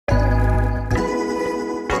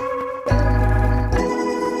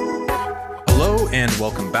And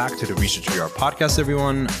welcome back to the Research VR podcast,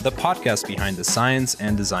 everyone, the podcast behind the science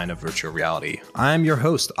and design of virtual reality. I'm your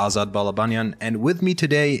host, Azad Balabanyan, and with me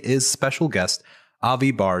today is special guest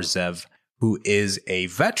Avi Bar-Zeev, who is a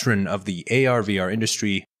veteran of the AR/VR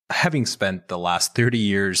industry, having spent the last 30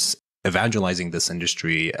 years evangelizing this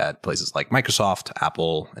industry at places like Microsoft,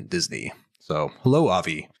 Apple, and Disney. So, hello,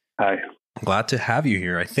 Avi. Hi. Glad to have you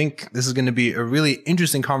here. I think this is going to be a really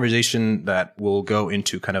interesting conversation that will go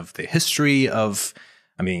into kind of the history of,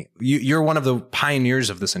 you're one of the pioneers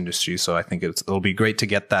of this industry. So I think it'll be great to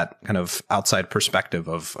get that kind of outside perspective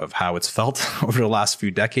of how it's felt over the last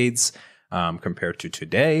few decades compared to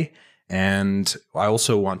today. And I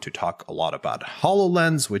also want to talk a lot about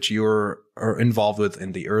Hololens, which you're involved with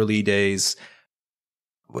in the early days.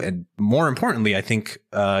 And more importantly, I think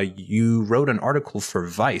you wrote an article for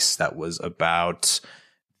Vice that was about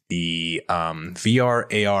the VR,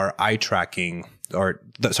 AR, eye tracking,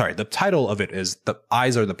 the title of it is "The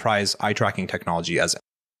Eyes Are the Prize: Eye Tracking Technology as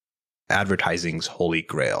Advertising's Holy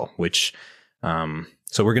Grail," which,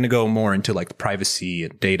 so we're going to go more into like the privacy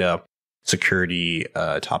and data security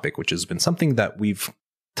topic, which has been something that we've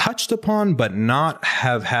touched upon, but not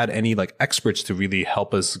have had any like experts to really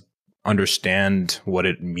help us understand what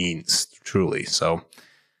it means truly. So I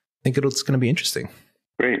think it's going to be interesting.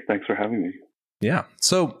 Great. Thanks for having me. Yeah.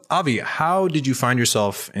 So Avi, how did you find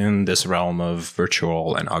yourself in this realm of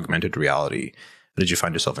virtual and augmented reality? How did you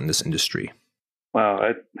find yourself in this industry? Wow.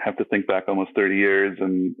 I have to think back almost 30 years.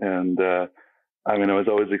 And I was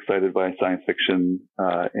always excited by science fiction.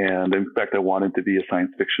 And in fact, I wanted to be a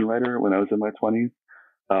science fiction writer when I was in my 20s.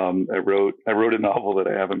 I wrote a novel that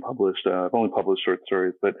I haven't published. I've only published short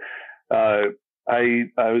stories, but I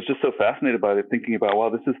was just so fascinated by it, thinking about, wow,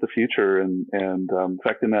 this is the future. And in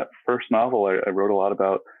fact, in that first novel, I wrote a lot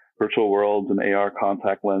about virtual worlds and AR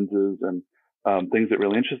contact lenses and things that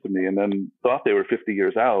really interested me. And then thought they were 50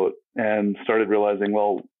 years out and started realizing,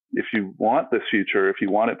 well, if you want this future, if you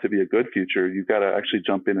want it to be a good future, you've got to actually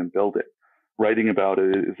jump in and build it. Writing about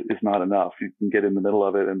it is not enough. You can get in the middle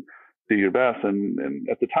of it and do your best. And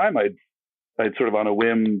at the time, I'd sort of on a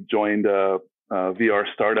whim joined a VR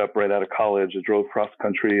startup right out of college. I drove cross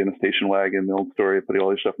country in a station wagon, the old story of putting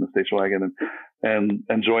all your stuff in the station wagon,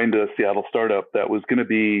 and joined a Seattle startup that was going to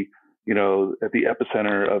be, at the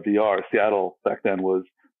epicenter of VR. Seattle back then was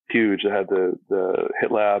huge. It had the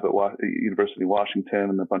HIT lab at University of Washington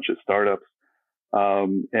and a bunch of startups.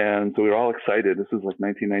 And so we were all excited. This was like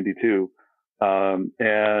 1992.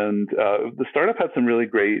 The startup had some really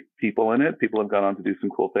great people in it. People have gone on to do some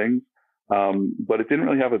cool things. But it didn't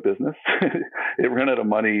really have a business. It ran out of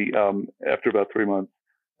money after about 3 months.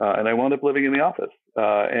 And I wound up living in the office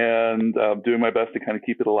and doing my best to kind of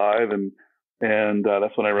keep it alive. And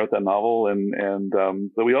that's when I wrote that novel.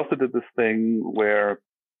 But we also did this thing where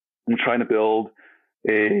I'm trying to build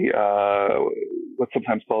what's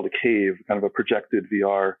sometimes called a cave, kind of a projected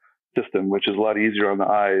VR system, which is a lot easier on the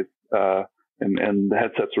eyes. And the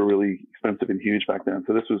headsets were really expensive and huge back then.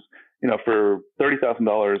 So this was, for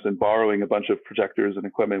 $30,000 and borrowing a bunch of projectors and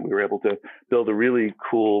equipment, we were able to build a really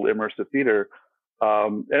cool immersive theater.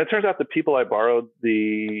 And it turns out the people I borrowed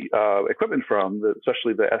the equipment from,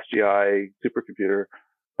 especially the SGI supercomputer,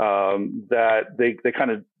 that they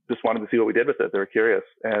kind of just wanted to see what we did with it. They were curious.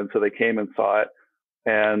 And so they came and saw it.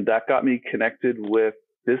 And that got me connected with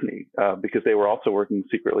Disney, because they were also working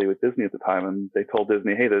secretly with Disney at the time. And they told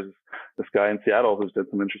Disney, hey, there's this guy in Seattle who's did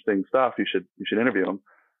some interesting stuff. You should interview him.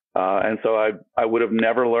 And so I would have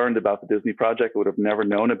never learned about the Disney project. I would have never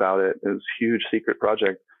known about it. It was a huge secret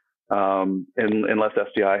project. Unless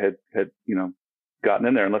SGI had gotten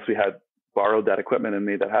in there, unless we had borrowed that equipment and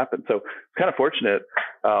made that happen. So it's kind of fortunate.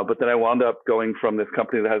 But then I wound up going from this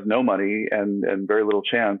company that has no money and very little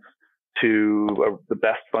chance to the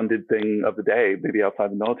best funded thing of the day, maybe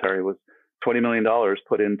outside the military, was $20 million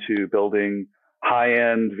put into building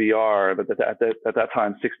high-end VR. But at that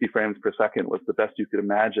time, 60 frames per second was the best you could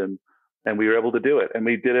imagine. And we were able to do it. And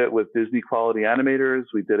we did it with Disney quality animators.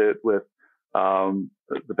 We did it with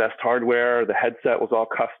the best hardware. The headset was all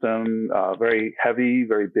custom, very heavy,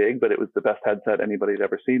 very big, but it was the best headset anybody had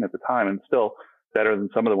ever seen at the time, and still better than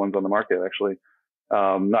some of the ones on the market, actually.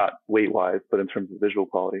 Not weight-wise, but in terms of visual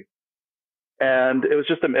quality. And it was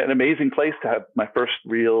just an amazing place to have my first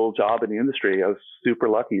real job in the industry. I was super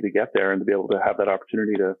lucky to get there and to be able to have that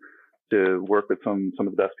opportunity to work with some of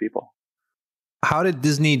the best people. How did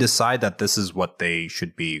Disney decide that this is what they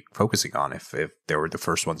should be focusing on if they were the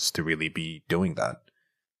first ones to really be doing that?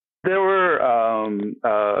 There were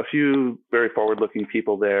a few very forward-looking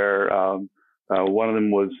people there. One of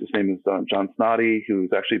them his name is John Snoddy,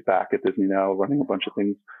 who's actually back at Disney now running a bunch of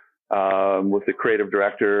things. with the creative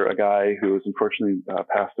director, a guy who was unfortunately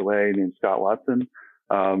passed away named Scott Watson.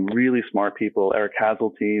 Really smart people. Eric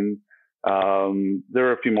Hazeltine. There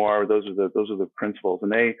are a few more. Those are the principals,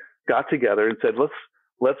 and they got together and said,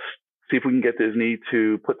 let's see if we can get Disney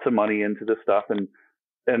to put some money into this stuff.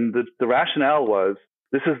 And the rationale was,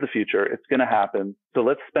 this is the future. It's going to happen. So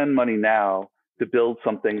let's spend money now to build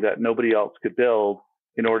something that nobody else could build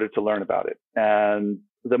in order to learn about it. And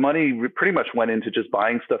the money pretty much went into just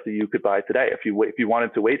buying stuff that you could buy today. If you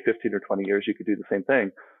wanted to wait 15 or 20 years, you could do the same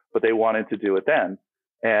thing, but they wanted to do it then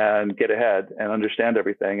and get ahead and understand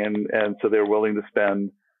everything. And so they're willing to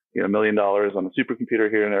spend, $1 million on a supercomputer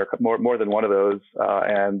here and there, more than one of those,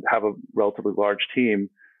 and have a relatively large team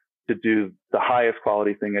to do the highest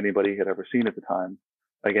quality thing anybody had ever seen at the time.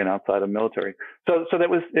 Again, outside of military. So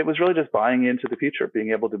it was really just buying into the future,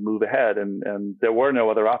 being able to move ahead, and there were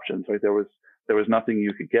no other options, right? There was nothing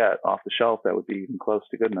you could get off the shelf that would be even close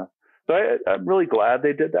to good enough. So I'm really glad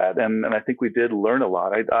they did that, and I think we did learn a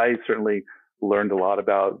lot. I certainly learned a lot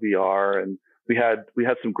about VR, and we had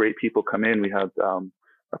some great people come in. We had a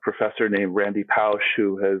professor named Randy Pausch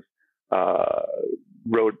who has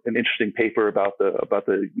wrote an interesting paper about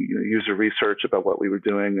the user research about what we were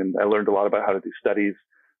doing, and I learned a lot about how to do studies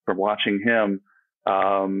from watching him. It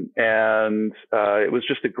was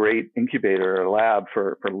just a great incubator, a lab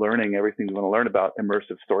for learning everything you want to learn about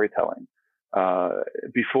immersive storytelling.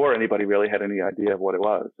 Before anybody really had any idea of what it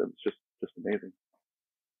was. It was just amazing.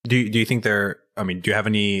 Do you think do you have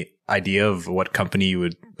any idea of what company you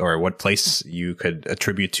would, or what place you could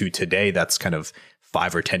attribute to today that's kind of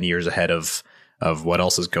 5 or 10 years ahead of what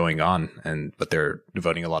else is going on, but they're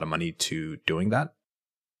devoting a lot of money to doing that?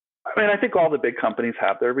 I think all the big companies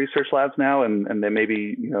have their research labs now, and they may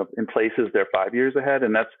be, in places they're 5 years ahead.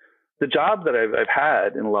 And that's the job that I've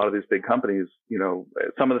had in a lot of these big companies.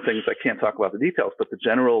 Some of the things I can't talk about the details, but the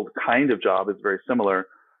general kind of job is very similar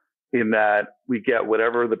in that we get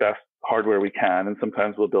whatever the best hardware we can, and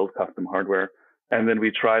sometimes we'll build custom hardware, and then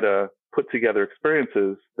we try to put together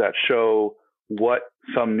experiences that show what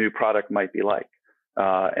some new product might be like.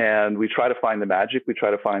 And we try to find the magic. We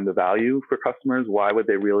try to find the value for customers. Why would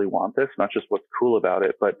they really want this? Not just what's cool about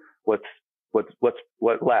it, but what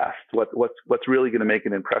lasts, what's really going to make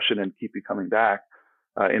an impression and keep you coming back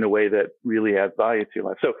in a way that really adds value to your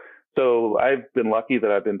life. So I've been lucky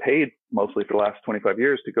that I've been paid mostly for the last 25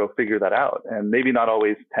 years to go figure that out. And maybe not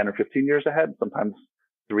always 10 or 15 years ahead, sometimes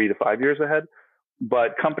 3 to 5 years ahead.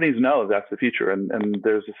 But companies know that's the future. And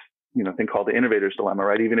there's this thing called the innovator's dilemma,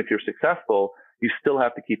 right? Even if you're successful, you still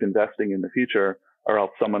have to keep investing in the future, or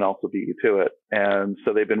else someone else will beat you to it. And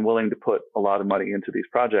so they've been willing to put a lot of money into these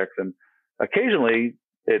projects. And occasionally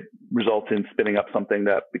it results in spinning up something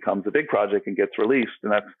that becomes a big project and gets released.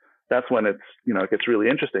 And that's when it's, it gets really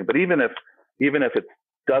interesting. But even if it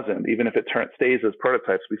doesn't, even if it stays as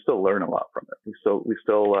prototypes, we still learn a lot from it. We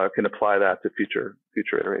still can apply that to future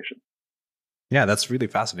iterations. Yeah, that's really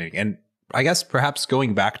fascinating. And I guess perhaps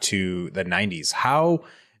going back to the 90s, how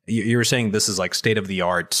you were saying this is like state of the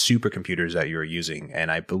art supercomputers that you're using. And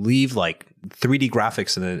I believe like 3D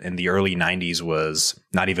graphics in the early 90s was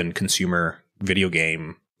not even consumer video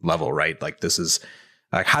game level, right? Like this is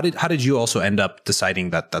like, how did you also end up deciding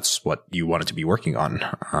that that's what you wanted to be working on,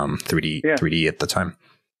 3D at the time?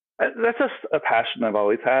 That's just a passion I've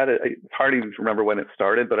always had. It's hard to even remember when it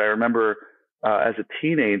started, but I remember as a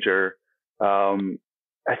teenager,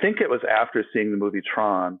 I think it was after seeing the movie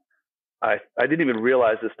Tron, I didn't even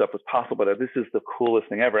realize this stuff was possible, but this is the coolest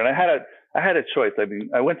thing ever. And I had a choice.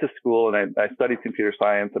 I went to school and I studied computer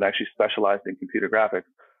science and actually specialized in computer graphics.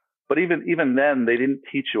 But even then, they didn't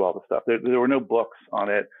teach you all the stuff. There were no books on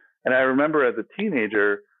it. And I remember as a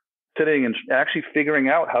teenager sitting and actually figuring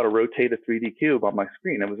out how to rotate a 3D cube on my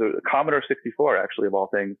screen. It was a Commodore 64, actually, of all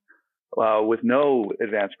things, with no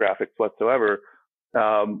advanced graphics whatsoever.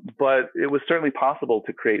 But it was certainly possible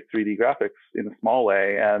to create 3D graphics in a small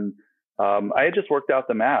way. And I had just worked out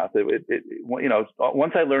the math.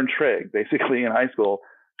 Once I learned trig, basically in high school,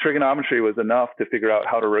 trigonometry was enough to figure out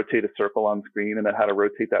how to rotate a circle on screen and then how to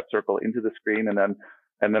rotate that circle into the screen. And then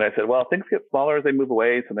I said, well, things get smaller as they move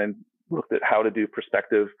away. So then looked at how to do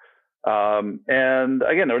perspective. And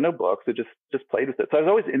again, there were no books. I just played with it. So I was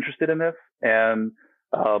always interested in this, and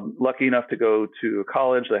lucky enough to go to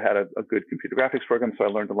college. I had a good computer graphics program, so I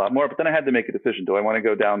learned a lot more. But then I had to make a decision. Do I want to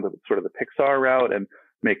go down the sort of the Pixar route and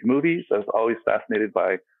make movies? I was always fascinated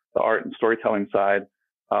by the art and storytelling side.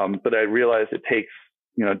 But I realized it takes,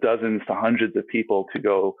 dozens to hundreds of people to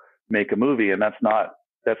go make a movie. And that's not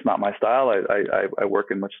my style. I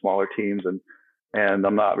work in much smaller teams, and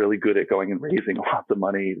I'm not really good at going and raising lots of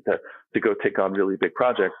money to go take on really big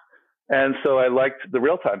projects. And so I liked the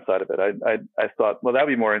real-time side of it. I thought, well, that'd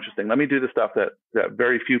be more interesting. Let me do the stuff that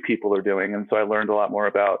very few people are doing. And so I learned a lot more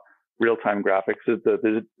about real-time graphics.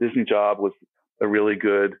 The Disney job was a really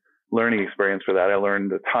good learning experience for that. I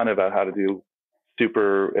learned a ton about how to do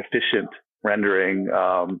super efficient rendering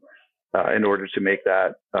in order to make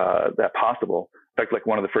that possible. In fact, like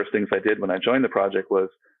one of the first things I did when I joined the project was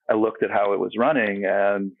I looked at how it was running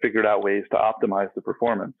and figured out ways to optimize the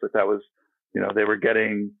performance. Like that was, they were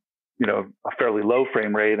getting, a fairly low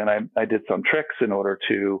frame rate, and I did some tricks in order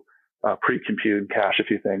to pre-compute and cache a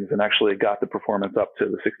few things, and actually got the performance up to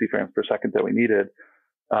the 60 frames per second that we needed.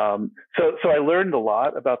 So I learned a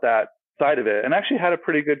lot about that side of it, and actually had a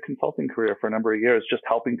pretty good consulting career for a number of years, just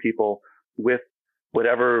helping people with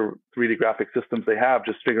whatever 3D graphic systems they have,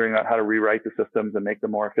 just figuring out how to rewrite the systems and make them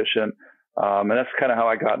more efficient. And that's kind of how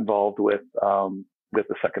I got involved with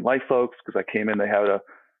the Second Life folks, because I came in, they had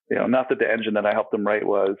not that the engine that I helped them write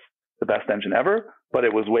was the best engine ever, but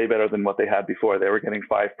it was way better than what they had before. They were getting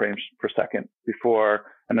 5 frames per second before,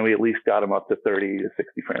 and then we at least got them up to 30 to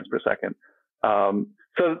 60 frames per second.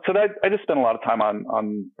 So that I just spent a lot of time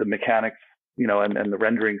on the mechanics, and the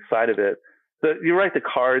rendering side of it. You're right,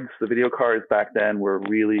 the video cards back then were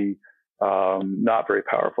really not very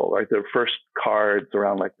powerful. Right, the first cards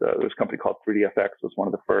around, like there was a company called 3DFX was one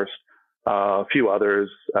of the first. A few others.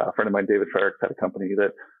 A friend of mine, David Ferrick, had a company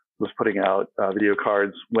that was putting out video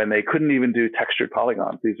cards when they couldn't even do textured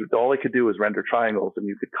polygons. All they could do was render triangles, and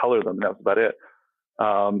you could color them, and that was about it.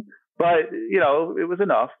 But it was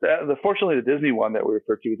enough. Fortunately, the Disney one that we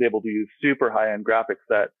referred to was able to use super high-end graphics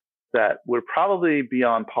that would probably be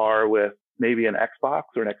on par with maybe an Xbox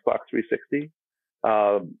or an Xbox 360.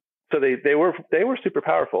 So they were super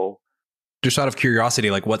powerful. Just out of curiosity,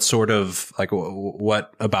 like what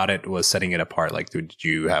about it was setting it apart? Like, did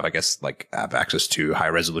you have, have access to high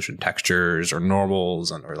resolution textures or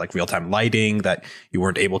normals or like real time lighting that you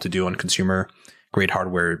weren't able to do on consumer grade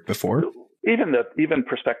hardware before? Even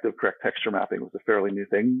perspective correct texture mapping was a fairly new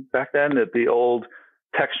thing back then. That the old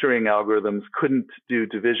texturing algorithms couldn't do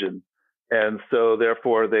division, and so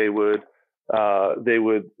therefore everything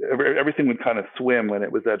would kind of swim when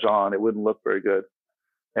it was edge on. It wouldn't look very good.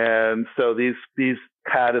 And so these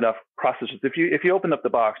had enough processors. If you opened up the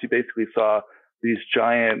box, you basically saw these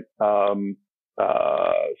giant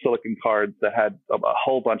silicon cards that had a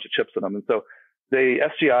whole bunch of chips in them. And so the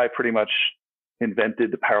SGI pretty much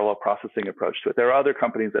invented the parallel processing approach to it. There are other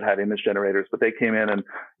companies that had image generators, but they came in and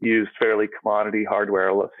used fairly commodity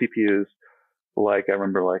hardware, CPUs. Like I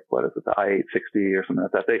remember, what is it, the i860 or something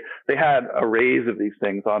like that. They had arrays of these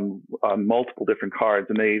things on multiple different cards,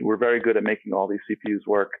 and they were very good at making all these CPUs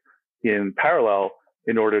work in parallel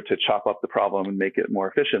in order to chop up the problem and make it more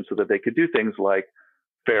efficient, so that they could do things like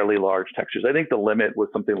fairly large textures. I think the limit was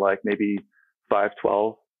something like maybe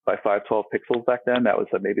 512 by 512 pixels back then. That was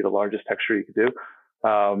maybe the largest texture you could do.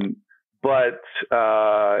 But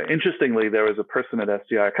interestingly, there was a person at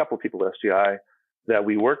SGI, a couple of people at SGI that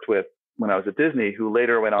we worked with when I was at Disney, who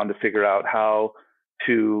later went on to figure out how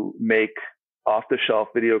to make off-the-shelf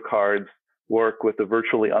video cards work with a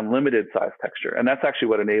virtually unlimited size texture. And that's actually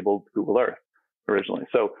what enabled Google Earth originally.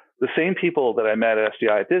 So the same people that I met at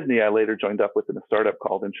SGI at Disney, I later joined up with in a startup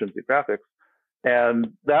called Intrinsic Graphics.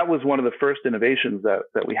 And that was one of the first innovations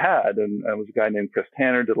that we had. And it was a guy named Chris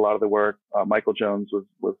Tanner did a lot of the work. Michael Jones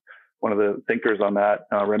was one of the thinkers on that.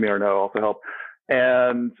 Remy Arnaud also helped.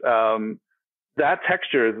 And that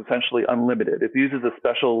texture is essentially unlimited. It uses a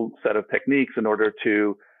special set of techniques in order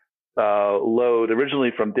to load originally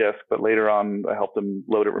from disk, but later on I helped them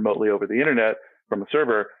load it remotely over the internet from a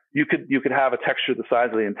server. You could have a texture the size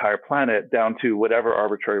of the entire planet down to whatever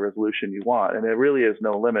arbitrary resolution you want. And there really is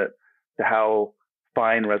no limit to how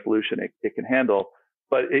fine resolution it can handle.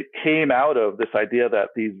 But it came out of this idea that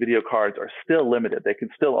these video cards are still limited. They can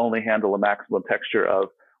still only handle a maximum texture of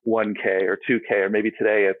 1K or 2K, or maybe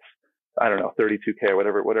today it's, 32K or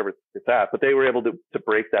whatever it's at. But they were able to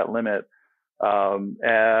break that limit.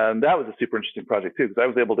 And that was a super interesting project too, because I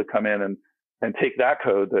was able to come in and take that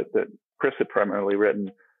code that Chris had primarily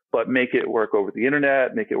written, but make it work over the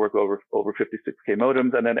internet, make it work over 56K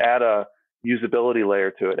modems, and then add a usability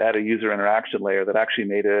layer to it, add a user interaction layer that actually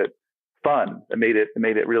made it fun. It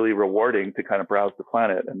made it really rewarding to kind of browse the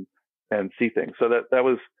planet and see things. So that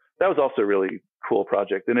was also a really cool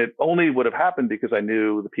project. And it only would have happened because I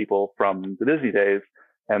knew the people from the Disney days,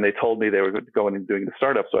 and they told me they were going and doing the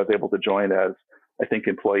startup. So I was able to join as, I think,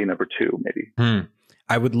 employee number 2, maybe.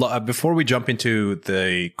 I would love, before we jump into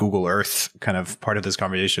the Google Earth kind of part of this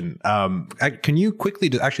conversation, can you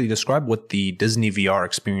quickly actually describe what the Disney VR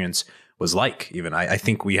experience was like. Even I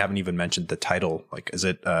think we haven't even mentioned the title. Like, is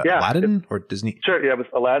it Aladdin or Disney? Sure, yeah, it was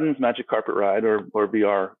Aladdin's Magic Carpet Ride or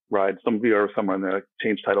VR ride. Some VR somewhere in there,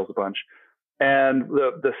 changed titles a bunch. And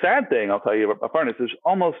the sad thing, I'll tell you upfront, is there's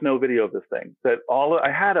almost no video of this thing.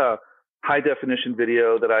 I had a high definition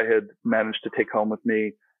video that I had managed to take home with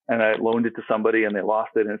me, and I loaned it to somebody and they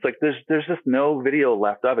lost it. And it's like, there's just no video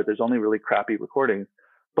left of it. There's only really crappy recordings,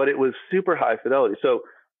 but it was super high fidelity. So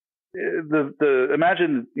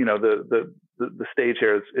imagine, the stage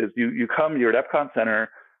here is you're at Epcot Center,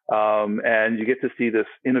 and you get to see this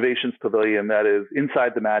innovations pavilion that is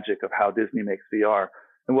inside the magic of how Disney makes VR.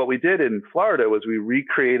 And what we did in Florida was we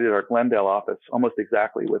recreated our Glendale office almost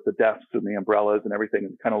exactly, with the desks and the umbrellas and everything.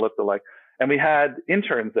 It kind of looked alike. And we had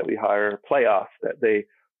interns that we hire play off that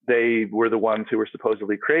they were the ones who were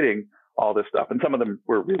supposedly creating all this stuff. And some of them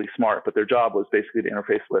were really smart, but their job was basically to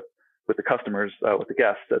interface with the customers, with the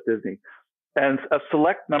guests at Disney. And a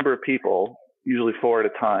select number of people, usually 4 at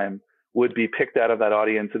a time, would be picked out of that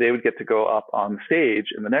audience. So they would get to go up on stage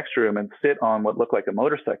in the next room and sit on what looked like a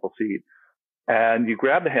motorcycle seat. And you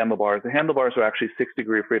grab the handlebars. The handlebars are actually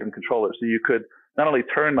 6-degree of freedom controllers. So you could not only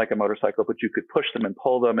turn like a motorcycle, but you could push them and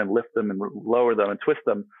pull them and lift them and lower them and twist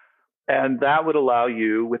them. And that would allow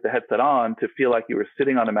you, with the headset on, to feel like you were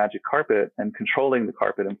sitting on a magic carpet and controlling the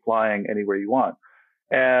carpet and flying anywhere you want.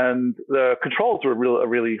 And the controls were a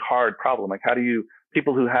really hard problem. Like, how do you,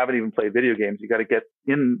 people who haven't even played video games, you got to get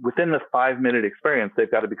in within the 5-minute experience,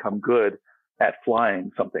 they've got to become good at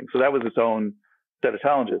flying something. So that was its own set of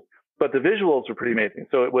challenges. But the visuals were pretty amazing.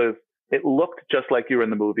 So it looked just like you were in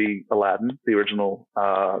the movie Aladdin, the original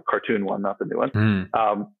cartoon one, not the new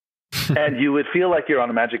one. And you would feel like you're on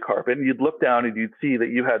a magic carpet, and you'd look down and you'd see that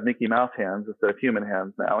you had Mickey Mouse hands instead of human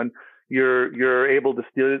hands now. And you're able to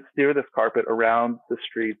steer this carpet around the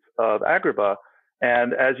streets of Agrabah.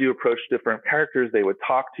 And as you approach different characters, they would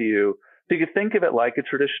talk to you. So you could think of it like a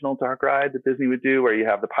traditional dark ride that Disney would do, where you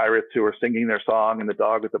have the pirates who are singing their song and the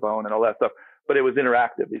dog with the bone and all that stuff. But it was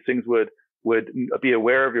interactive. These things would be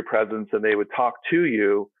aware of your presence, and they would talk to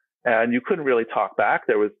you, and you couldn't really talk back.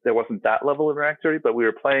 There wasn't that level of interactivity, but we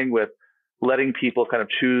were playing with letting people kind of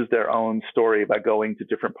choose their own story by going to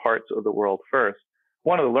different parts of the world first.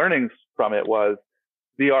 One of the learnings from it was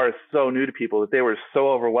VR is so new to people that they were so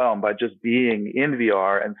overwhelmed by just being in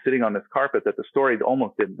VR and sitting on this carpet that the story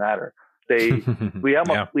almost didn't matter. We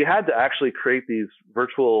had to actually create these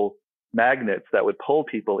virtual magnets that would pull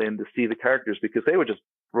people in to see the characters, because they would just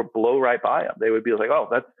blow right by them. They would be like, oh,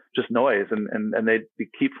 that's just noise. And they'd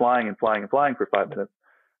keep flying and flying and flying for 5 minutes.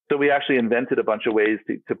 So we actually invented a bunch of ways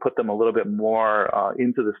to put them a little bit more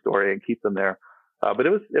into the story and keep them there. But it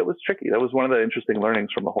was tricky. That was one of the interesting learnings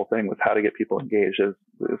from the whole thing, was how to get people engaged.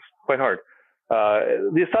 It's quite hard.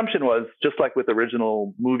 The assumption was, just like with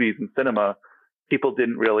original movies and cinema, people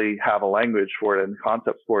didn't really have a language for it and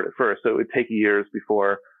concepts for it at first. So it would take years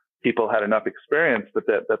before people had enough experience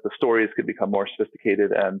that the stories could become more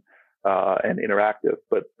sophisticated and interactive.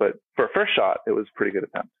 But for a first shot, it was a pretty good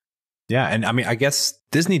attempt. Yeah. And I mean, I guess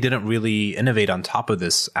Disney didn't really innovate on top of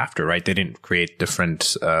this after, right? They didn't create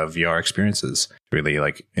different VR experiences, really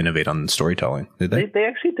like innovate on storytelling, did they? They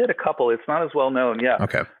actually did a couple. It's not as well known. Yeah.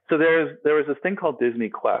 Okay. So there was this thing called Disney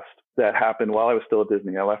Quest that happened while I was still at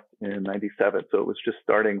Disney. I left in 97. So it was just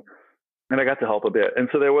starting, and I got to help a bit. And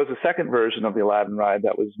so there was a second version of the Aladdin ride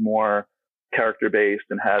that was more character based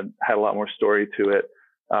and had a lot more story to it.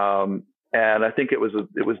 And I think it was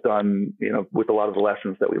done, with a lot of the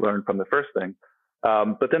lessons that we learned from the first thing.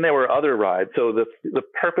 But then there were other rides. So the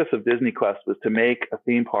purpose of Disney Quest was to make a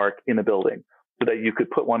theme park in a building, so that you could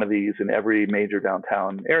put one of these in every major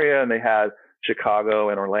downtown area. And they had Chicago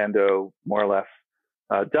and Orlando more or less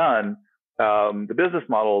done. The business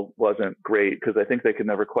model wasn't great, because I think they could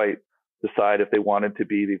never quite decide if they wanted to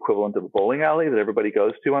be the equivalent of a bowling alley that everybody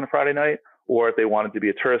goes to on a Friday night, or if they wanted to be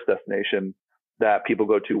a tourist destination that people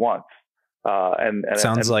go to once. And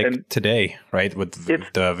sounds like today, right? With the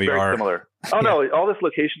VR. Very similar. Oh no, all this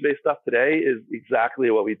location-based stuff today is exactly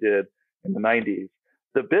what we did in the 90s.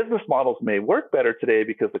 The business models may work better today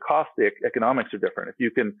because the economics are different. If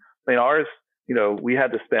you can, ours, we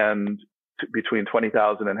had to spend between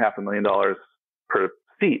 $20,000 and $500,000 per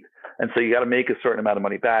seat. And so you got to make a certain amount of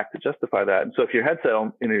money back to justify that. And so if your headset,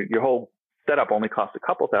 your whole setup only costs a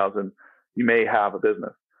couple thousand, you may have a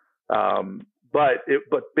business.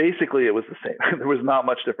 But basically it was the same. There was not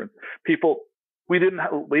much difference. We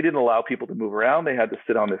didn't allow people to move around. They had to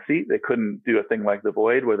sit on the seat. They couldn't do a thing like the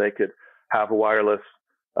Void, where they could have a wireless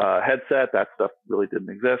headset. That stuff really didn't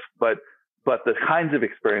exist. But the kinds of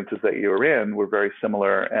experiences that you were in were very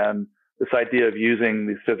similar. And this idea of using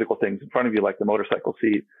these physical things in front of you, like the motorcycle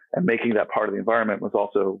seat, and making that part of the environment was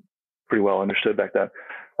also pretty well understood back then.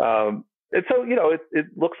 And so, it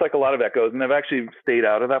looks like a lot of echoes, and I've actually stayed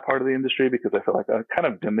out of that part of the industry because I feel like I've kind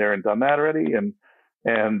of been there and done that already.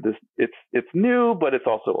 And this, it's new, but it's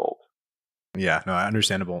also old. Yeah, no,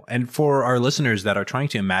 understandable. And for our listeners that are trying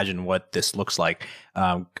to imagine what this looks like,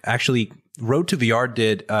 actually, Road to VR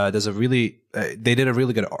did a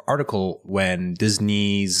really good article when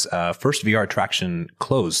Disney's first VR attraction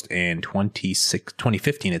closed in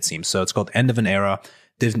 2015, it seems. So it's called End of an Era,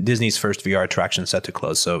 Disney's first VR attraction set to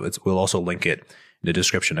close. So we'll also link it in the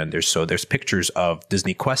description. And there's pictures of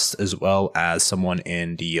Disney Quest as well as someone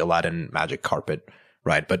in the Aladdin Magic Carpet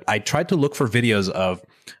ride. But I tried to look for videos of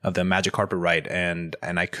the Magic Carpet ride, and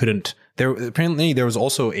I couldn't. Apparently there was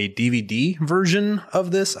also a DVD version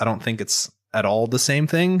of this. I don't think it's at all the same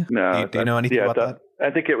thing. No, do you know anything about that?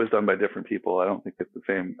 I think it was done by different people. I don't think it's the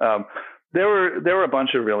same. There were a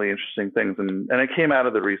bunch of really interesting things, and it came out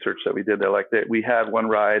of the research that we did there. Like that, we had one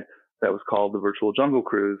ride that was called the Virtual Jungle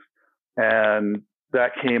Cruise, and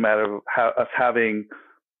that came out of us having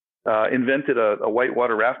invented a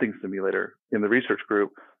whitewater rafting simulator in the research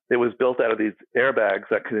group. It was built out of these airbags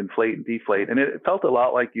that could inflate and deflate, and it felt a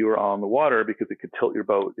lot like you were on the water because it could tilt your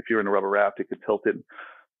boat. If you were in a rubber raft, it could tilt it.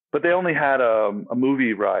 But they only had a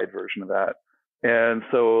movie ride version of that. And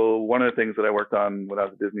so one of the things that I worked on when I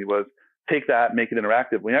was at Disney was take that, make it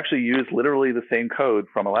interactive. We actually used literally the same code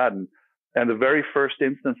from Aladdin. And the very first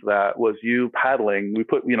instance of that was you paddling. We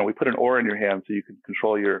put an oar in your hand so you can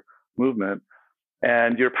control your movement.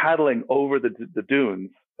 And you're paddling over the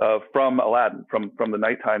dunes from Aladdin, from the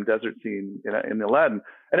nighttime desert scene in Aladdin.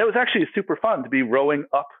 And it was actually super fun to be rowing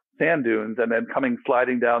up sand dunes and then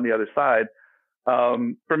sliding down the other side.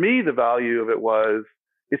 For me, the value of it was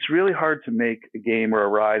it's really hard to make a game or a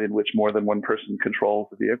ride in which more than one person controls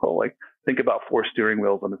the vehicle. Like think about 4 steering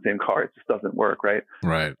wheels on the same car. It just doesn't work, right?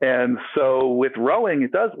 Right. And so with rowing,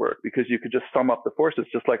 it does work because you could just sum up the forces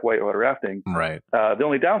just like whitewater rafting. Right. The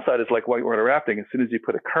only downside is like whitewater rafting. As soon as you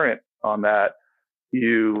put a current on that,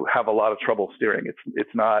 you have a lot of trouble steering. It's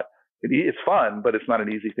fun, but it's not an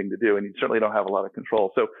easy thing to do. And you certainly don't have a lot of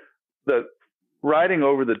control. So the riding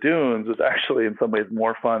over the dunes was actually in some ways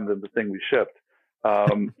more fun than the thing we shipped.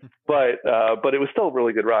 But it was still a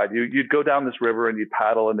really good ride. You'd go down this river and you'd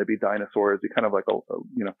paddle and there'd be dinosaurs. You kind of like,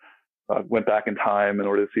 went back in time in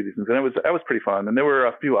order to see these things. And that was pretty fun. And there were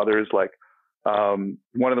a few others, like,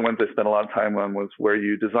 one of the ones I spent a lot of time on was where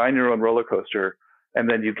you design your own roller coaster and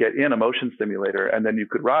then you get in a motion simulator and then you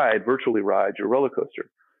could virtually ride your roller coaster.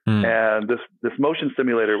 And this motion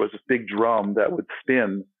simulator was this big drum that would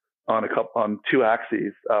spin on 2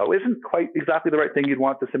 axes. Isn't quite exactly the right thing you'd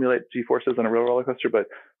want to simulate G-forces on a real roller coaster,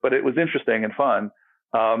 but it was interesting and fun.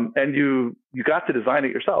 And you got to design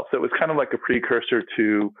it yourself. So it was kind of like a precursor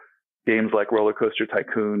to games like Roller Coaster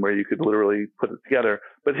Tycoon, where you could literally put it together.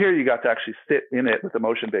 But here you got to actually sit in it with the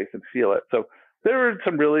motion base and feel it. So there were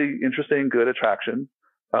some really interesting, good attractions.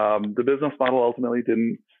 The business model ultimately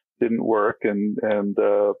didn't work, and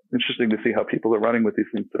interesting to see how people are running with these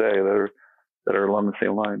things today that are along the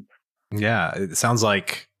same lines. Yeah, it sounds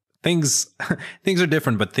like things are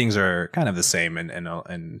different, but things are kind of the same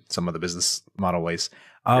in some of the business model ways.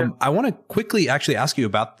 I want to quickly actually ask you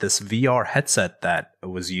about this VR headset that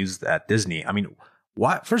was used at Disney. I mean,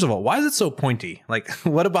 first of all, why is it so pointy? Like,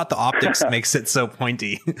 what about the optics makes it so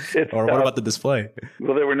pointy? Or what about the display?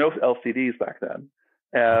 Well, there were no LCDs back then.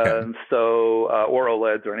 And so, or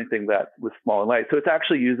OLEDs or anything that was small and light. So it's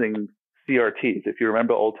actually using CRTs. If you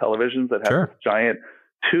remember old televisions that have this giant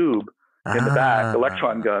tube in the back,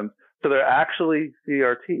 electron guns. So they're actually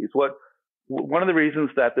CRTs. One of the reasons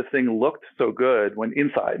that this thing looked so good when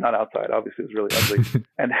inside, not outside, obviously it was really ugly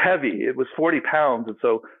and heavy. It was 40 pounds. And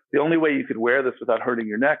so the only way you could wear this without hurting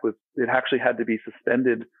your neck was it actually had to be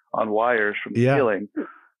suspended on wires from the ceiling.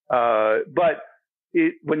 But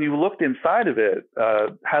when you looked inside of it,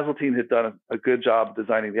 Hazeltine had done a good job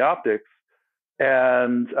designing the optics.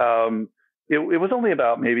 And it was only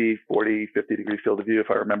about maybe 40, 50 degree field of view,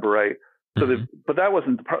 if I remember right. So, but that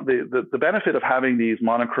wasn't the benefit of having these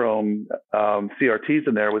monochrome CRTs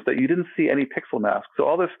in there was that you didn't see any pixel mask. So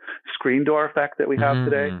all this screen door effect that we have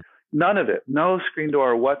today, none of it, no screen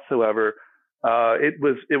door whatsoever. It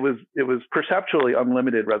was perceptually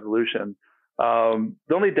unlimited resolution.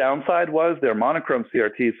 The only downside was they're monochrome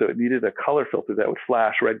CRTs, so it needed a color filter that would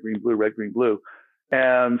flash red, green, blue, red, green, blue.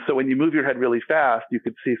 And so when you move your head really fast, you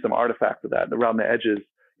could see some artifacts of that. And around the edges,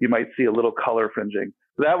 you might see a little color fringing.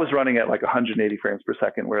 So that was running at like 180 frames per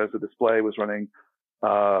second, whereas the display was running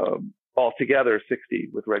altogether 60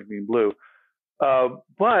 with red, green, blue.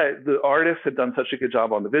 But the artists had done such a good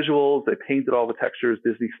job on the visuals. They painted all the textures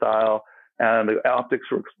Disney style. and the optics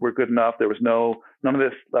were good enough. There was none of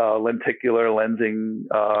this lenticular lensing,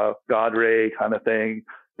 God ray kind of thing.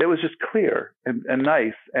 It was just clear and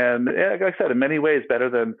nice. And like I said, in many ways, better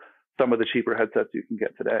than some of the cheaper headsets you can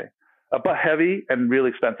get today. But heavy and really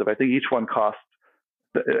expensive. I think each one cost,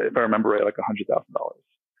 if I remember right, like $100,000.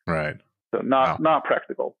 Right. So not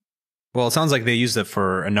practical. Well, it sounds like they used it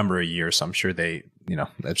for a number of years. So I'm sure that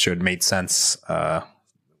sure it made sense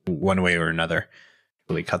one way or another.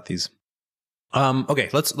 Really cut these. Okay,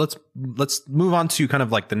 let's move on to kind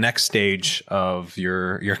of like the next stage of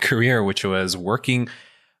your career, which was working.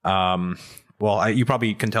 You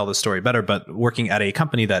probably can tell this story better, but working at a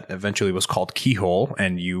company that eventually was called Keyhole,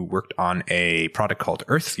 and you worked on a product called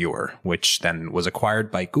Earth Viewer, which then was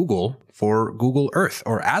acquired by Google for Google Earth,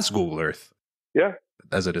 or as Google Earth. Yeah.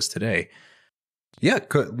 As it is today. Yeah,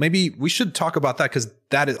 maybe we should talk about that, because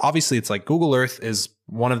that is obviously, it's like Google Earth is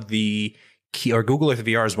one of the key, or Google Earth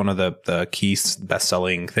VR is one of the key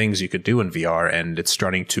best-selling things you could do in VR, and it's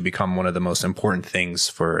starting to become one of the most important things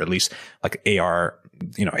for at least like AR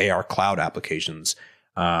cloud applications.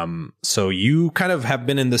 So you kind of have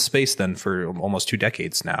been in this space then for almost 2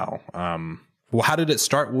 decades now. Well, how did it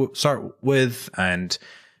start with, and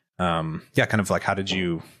kind of like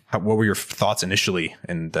what were your thoughts initially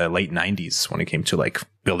in the late 90s when it came to like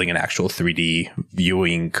building an actual 3D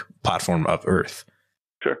viewing platform of Earth?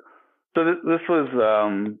 Sure. So this was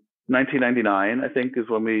 1999, I think, is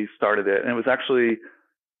when we started it. And it was actually,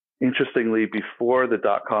 interestingly, before the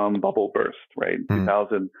dot-com bubble burst, right?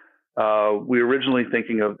 2000. We were originally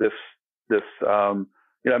thinking of this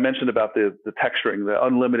I mentioned about the texturing, the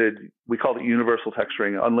unlimited, we called it universal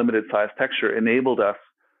texturing, unlimited size texture enabled us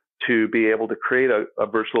to be able to create a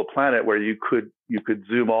virtual planet where you could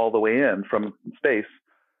zoom all the way in from space.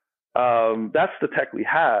 That's the tech we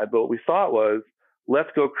had, but what we thought was, let's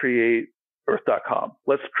go create Earth.com.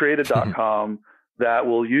 Let's create a .com that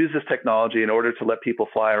will use this technology in order to let people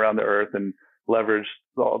fly around the Earth and leverage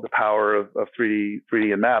all the power of 3D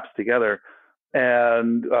and maps together.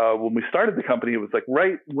 And when we started the company, it was like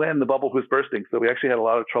right when the bubble was bursting. So we actually had a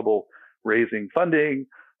lot of trouble raising funding.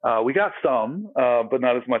 We got some, but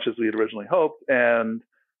not as much as we had originally hoped. And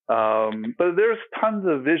but there's tons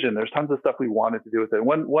of vision. There's tons of stuff we wanted to do with it.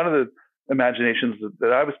 One of the imaginations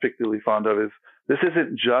that I was particularly fond of is this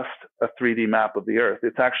isn't just a 3D map of the Earth.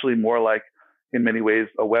 It's actually more like, in many ways,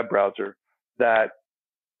 a web browser that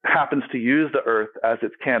happens to use the Earth as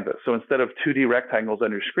its canvas. So instead of 2D rectangles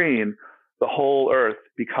on your screen, the whole Earth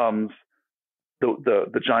becomes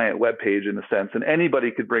the giant web page in a sense, and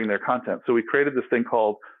anybody could bring their content. So we created this thing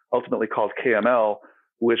ultimately called KML,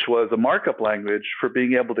 which was a markup language for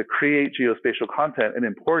being able to create geospatial content and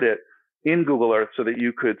import it in Google Earth so that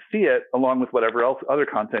you could see it along with whatever else other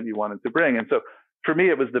content you wanted to bring. And so for me,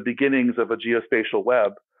 it was the beginnings of a geospatial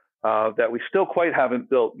web that we still quite haven't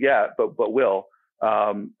built yet, but will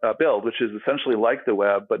build, which is essentially like the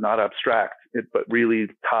web, but not abstract, but really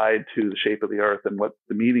tied to the shape of the Earth and what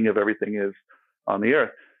the meaning of everything is on the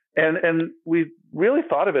Earth. And we really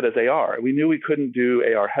thought of it as AR. We knew we couldn't do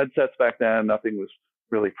AR headsets back then. Nothing was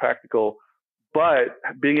really practical. But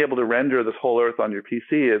being able to render this whole Earth on your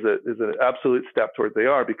PC is an absolute step towards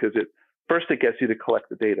AR, because it gets you to collect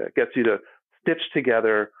the data. It gets you to stitch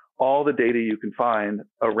together all the data you can find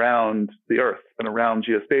around the Earth and around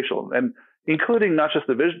geospatial, and including not just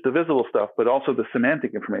the visible stuff, but also the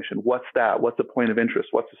semantic information. What's that? What's a point of interest?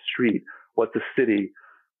 What's a street? What's a city?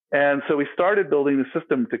 And so we started building the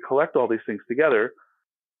system to collect all these things together.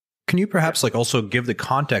 Can you perhaps like also give the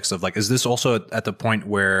context of like, is this also at the point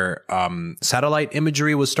where satellite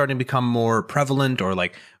imagery was starting to become more prevalent,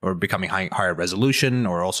 or becoming higher resolution,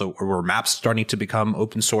 or were maps starting to become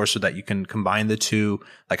open source so that you can combine the two?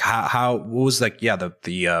 Like what was like, the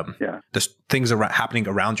things happening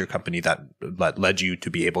around your company that led you to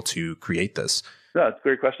be able to create this? Yeah, that's a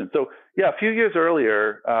great question. So yeah, a few years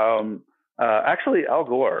earlier, actually Al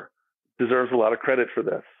Gore deserves a lot of credit for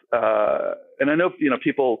this. And I know,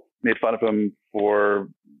 people made fun of him for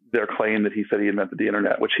their claim that he said he invented the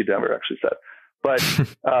internet, which he never actually said. But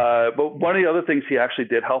one of the other things he actually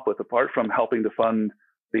did help with, apart from helping to fund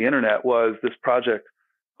the internet, was this project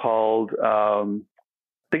called, I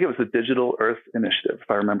think it was the Digital Earth Initiative,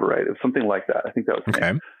 if I remember right. It was something like that. I think that was the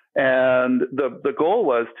name. And the goal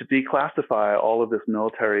was to declassify all of this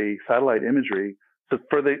military satellite imagery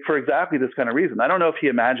for exactly this kind of reason. I don't know if he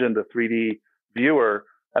imagined a 3D viewer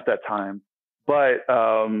at that time, but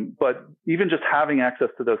even just having access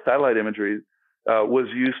to those satellite imagery was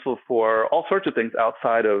useful for all sorts of things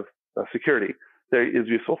outside of security. It is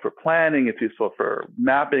useful for planning. It's useful for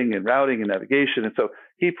mapping and routing and navigation. And so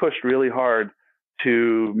he pushed really hard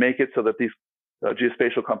to make it so that these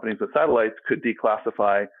geospatial companies with satellites could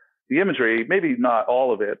declassify the imagery, maybe not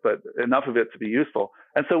all of it, but enough of it to be useful.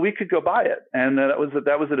 And so we could go buy it. And that was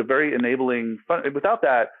at a very enabling without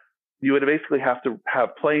that, you would basically have to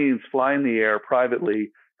have planes fly in the air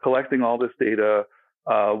privately, collecting all this data,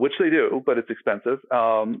 which they do, but it's expensive.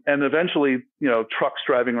 And eventually, trucks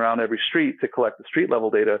driving around every street to collect the street level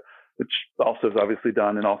data, which also is obviously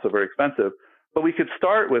done and also very expensive. But we could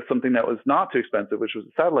start with something that was not too expensive, which was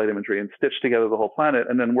satellite imagery, and stitch together the whole planet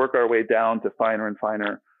and then work our way down to finer and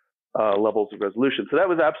finer levels of resolution. So that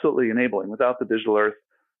was absolutely enabling. Without the digital Earth,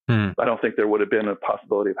 I don't think there would have been a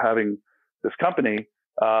possibility of having this company.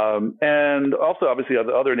 And also, obviously,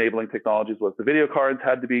 other enabling technologies was the video cards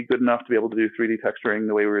had to be good enough to be able to do 3D texturing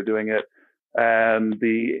the way we were doing it. And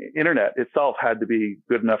the internet itself had to be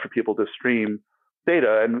good enough for people to stream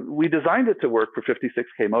data. And we designed it to work for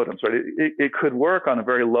 56K modems, right? It could work on a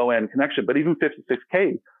very low end connection, but even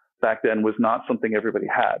 56K back then was not something everybody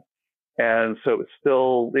had. And so it's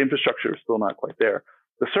still, the infrastructure is still not quite there.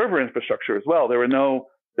 The server infrastructure as well, there were no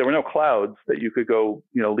clouds that you could go,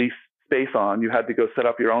 lease space on. You had to go set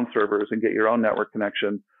up your own servers and get your own network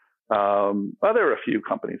connection. Well, there were a few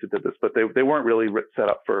companies that did this, but they weren't really set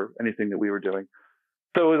up for anything that we were doing.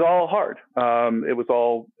 So it was all hard. It was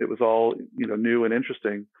all new and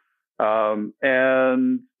interesting.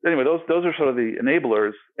 And anyway, those are sort of the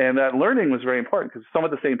enablers, and that learning was very important because some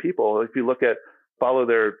of the same people, if you follow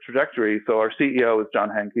their trajectory. So our CEO is John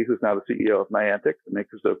Hanke, who's now the CEO of Niantic, the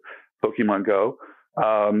makers of Pokemon Go.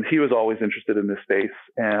 He was always interested in this space,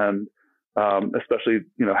 and especially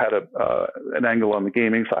had an angle on the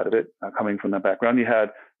gaming side of it, coming from that background. You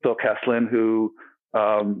had Phil Kesslin, who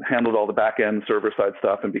handled all the back-end server-side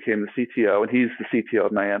stuff and became the CTO, and he's the CTO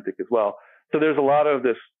of Niantic as well. So there's a lot of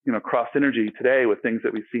this, cross synergy today with things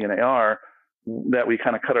that we see in AR that we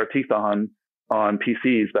kind of cut our teeth on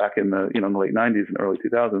PCs back in the, in the late 90s and early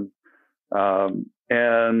 2000s.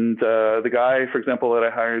 And the guy, for example, that I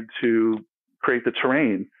hired to create the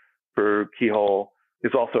terrain for Keyhole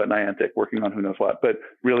is also at Niantic working on who knows what, but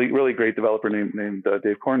really, really great developer named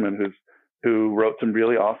Dave Kornman, who wrote some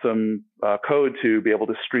really awesome code to be able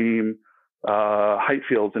to stream height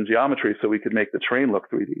fields and geometry so we could make the terrain look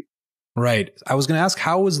 3D. Right. I was going to ask,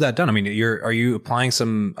 how was that done? I mean, are you applying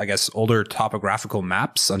some, I guess, older topographical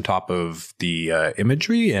maps on top of the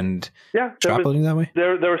imagery and extrapolating that way?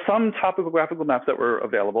 There were some topographical maps that were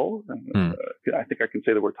available. I think I can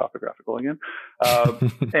say the word topographical again.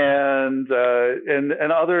 And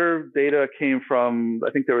other data came from,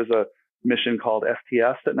 I think there was a mission called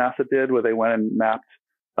STS that NASA did where they went and mapped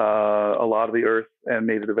a lot of the Earth and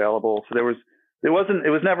made it available. So it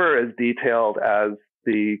was never as detailed as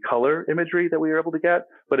the color imagery that we were able to get,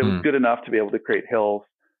 but it was good enough to be able to create hills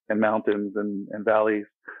and mountains and valleys.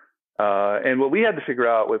 And what we had to figure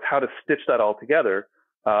out was how to stitch that all together.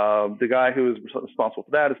 The guy who was responsible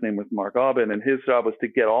for that, his name was Mark Aubin, and his job was to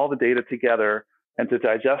get all the data together and to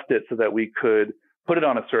digest it so that we could put it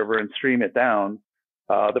on a server and stream it down.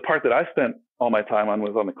 The part that I spent all my time on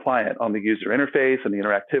was on the client, on the user interface and the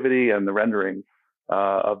interactivity and the rendering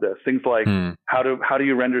of this. Things like how do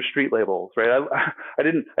you render street labels, right?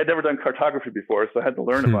 I'd never done cartography before, so I had to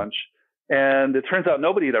learn a bunch. And it turns out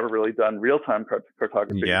nobody had ever really done real-time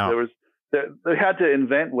cartography. Yeah. They had to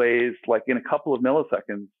invent ways, like in a couple of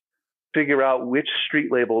milliseconds, figure out which street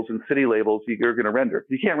labels and city labels you're going to render.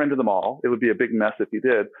 You can't render them all. It would be a big mess if you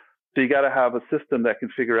did. So you got to have a system that can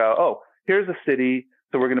figure out, here's a city,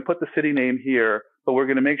 so we're going to put the city name here, but we're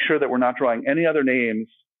going to make sure that we're not drawing any other names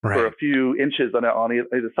for a few inches on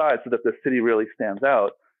either side so that the city really stands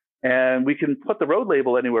out. And we can put the road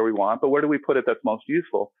label anywhere we want, but where do we put it that's most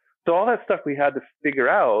useful? So all that stuff we had to figure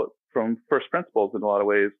out from first principles in a lot of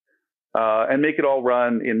ways, and make it all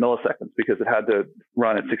run in milliseconds because it had to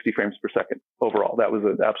run at 60 frames per second overall. That was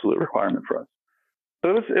an absolute requirement for us. So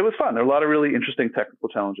it was fun. There were a lot of really interesting technical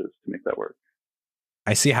challenges to make that work.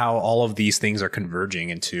 I see how all of these things are converging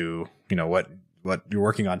into, what you're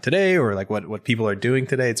working on today, or like what people are doing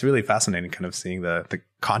today. It's really fascinating kind of seeing the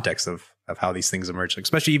context of how these things emerge, like,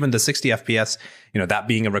 especially even the 60 FPS, that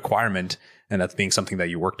being a requirement and that's being something that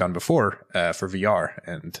you worked on before for VR.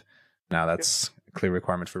 And now that's a clear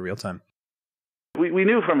requirement for real time. We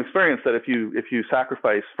knew from experience that if you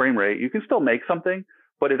sacrifice frame rate, you can still make something,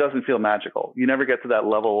 but it doesn't feel magical. You never get to that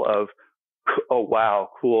level of, oh, wow,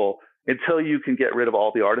 cool, until you can get rid of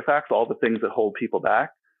all the artifacts, all the things that hold people back.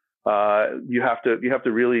 You have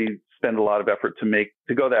to really spend a lot of effort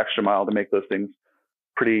to go the extra mile to make those things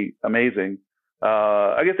pretty amazing.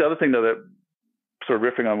 I guess the other thing though, that sort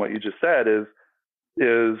of riffing on what you just said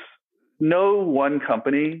is no one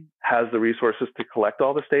company has the resources to collect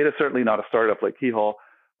all this data. Certainly not a startup like Keyhole,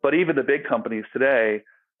 But even the big companies today,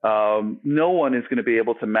 no one is going to be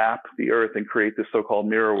able to map the Earth and create this so-called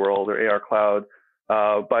mirror world or AR cloud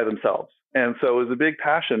by themselves. And so it was a big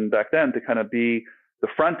passion back then to kind of be the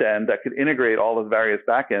front end that could integrate all of the various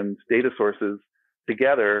backend data sources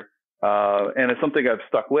together. And it's something I've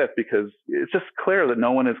stuck with because it's just clear that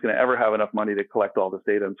no one is going to ever have enough money to collect all this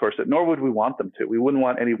data and source it, nor would we want them to. We wouldn't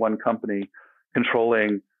want any one company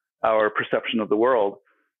controlling our perception of the world.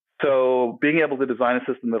 So being able to design a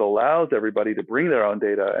system that allows everybody to bring their own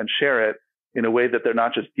data and share it in a way that they're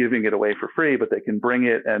not just giving it away for free, but they can bring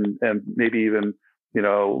it and maybe even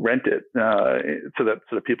rent it so that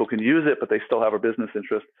people can use it, but they still have a business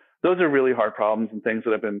interest. Those are really hard problems and things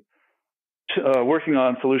that I've been working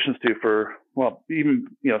on solutions to for, well, even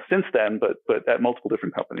since then, but at multiple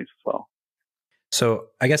different companies as well. So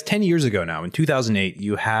I guess 10 years ago now, in 2008,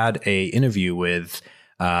 you had a interview with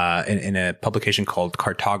in a publication called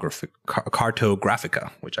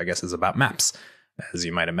Cartographica, which I guess is about maps, as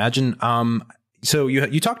you might imagine. So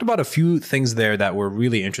you talked about a few things there that were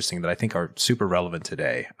really interesting that I think are super relevant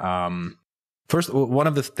today. First, one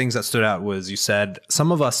of the things that stood out was you said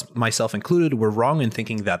some of us, myself included, were wrong in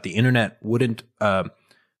thinking that the internet wouldn't be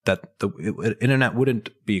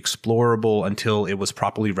explorable until it was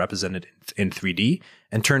properly represented in 3D,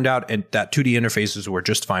 and turned out that 2D interfaces were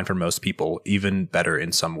just fine for most people, even better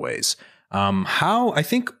in some ways. How I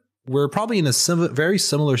think we're probably in a very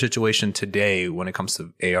similar situation today when it comes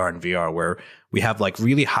to AR and VR, where we have like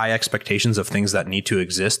really high expectations of things that need to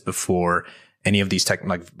exist before any of these tech,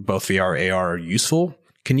 like both VR and AR, are useful.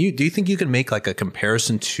 Do you think you can make like a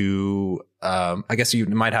comparison to? I guess you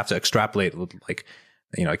might have to extrapolate, like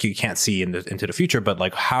you can't see into the future, but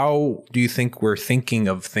like how do you think we're thinking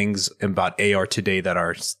of things about AR today that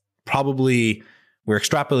are probably we're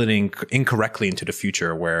extrapolating incorrectly into the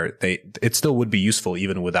future, where it still would be useful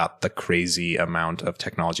even without the crazy amount of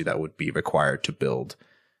technology that would be required to build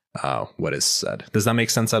what is said. Does that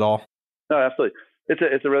make sense at all? No, absolutely.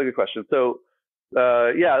 It's a really good question. So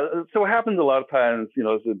so what happens a lot of times,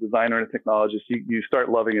 as a designer and a technologist, you start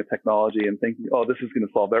loving a technology and thinking, oh, this is going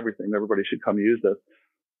to solve everything. Everybody should come use this.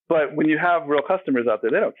 But when you have real customers out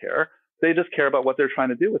there, they don't care. They just care about what they're trying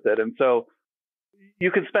to do with it. And so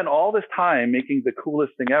you can spend all this time making the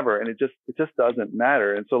coolest thing ever, and it just doesn't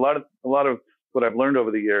matter. And so a lot of what I've learned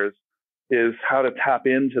over the years is how to tap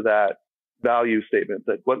into that value statement,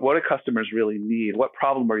 that what do customers really need? What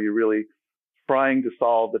problem are you really trying to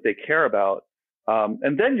solve that they care about?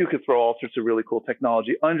 And then you could throw all sorts of really cool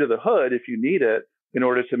technology under the hood if you need it in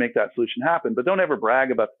order to make that solution happen. But don't ever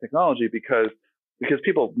brag about the technology because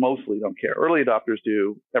people mostly don't care. Early adopters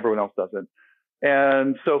do, everyone else doesn't.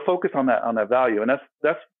 And so focus on that value. And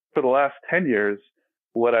that's for the last 10 years,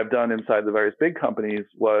 what I've done inside the various big companies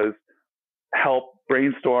was help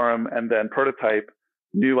brainstorm and then prototype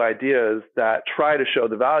new ideas that try to show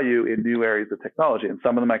the value in new areas of technology. And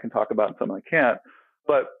some of them I can talk about and some I can't.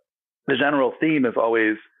 But the general theme is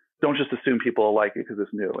always don't just assume people like it because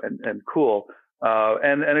it's new and cool.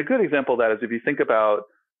 And a good example of that is if you think about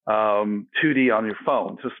 2D on your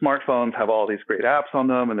phone. So smartphones have all these great apps on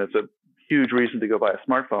them, and it's a huge reason to go buy a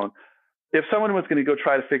smartphone. If someone was going to go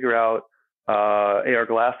try to figure out AR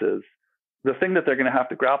glasses, the thing that they're going to have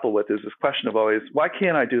to grapple with is this question of always, why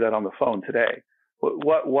can't I do that on the phone today?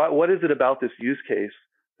 What is it about this use case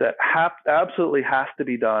that absolutely has to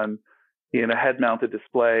be done in a head-mounted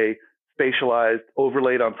display, spatialized,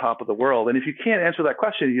 overlaid on top of the world? And if you can't answer that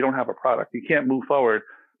question, you don't have a product. You can't move forward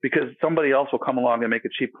because somebody else will come along and make a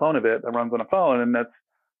cheap clone of it that runs on a phone, and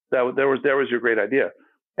there was your great idea.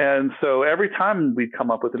 And so every time we'd come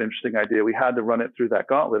up with an interesting idea, we had to run it through that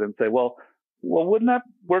gauntlet and say, well, wouldn't that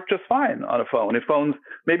work just fine on a phone?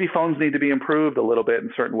 Maybe phones need to be improved a little bit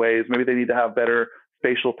in certain ways. Maybe they need to have better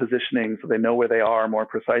spatial positioning so they know where they are more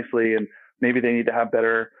precisely. And maybe they need to have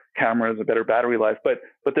better cameras, a better battery life. But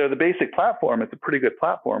they're the basic platform. It's a pretty good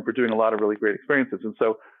platform for doing a lot of really great experiences. And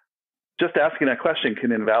so just asking that question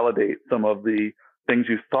can invalidate some of the things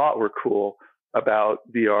you thought were cool about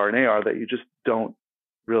VR and AR that you just don't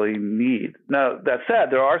really need. Now, that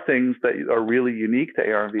said, there are things that are really unique to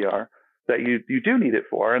AR and VR that you do need it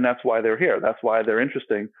for, and that's why they're here. That's why they're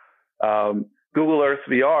interesting. Google Earth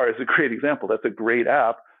VR is a great example. That's a great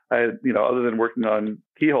app. Other than working on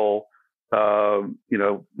Keyhole,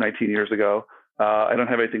 19 years ago, I don't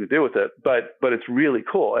have anything to do with it, but it's really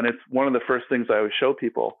cool. And it's one of the first things I always show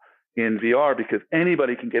people in VR because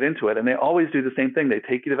anybody can get into it. And they always do the same thing. They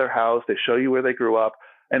take you to their house. They show you where they grew up.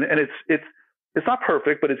 And it's not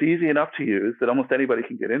perfect, but it's easy enough to use that almost anybody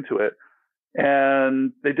can get into it.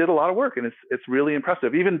 And they did a lot of work, and it's really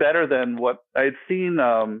impressive, even better than what I had seen.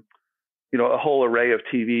 a whole array of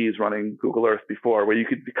TVs running Google Earth before, where you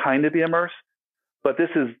could kind of be immersed. But this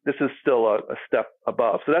is still a step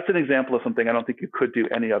above. So that's an example of something I don't think you could do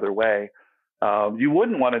any other way. You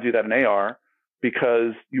wouldn't want to do that in AR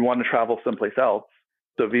because you want to travel someplace else.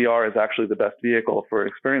 So VR is actually the best vehicle for an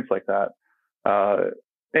experience like that.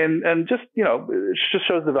 And just, it just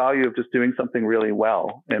shows the value of just doing something really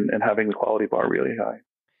well and having the quality bar really high.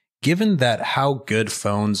 Given that how good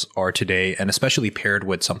phones are today, and especially paired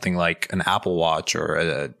with something like an Apple Watch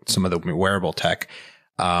or some of the wearable tech,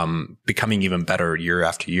 becoming even better year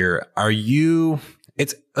after year,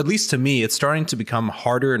 it's, at least to me, it's starting to become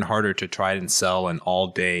harder and harder to try and sell an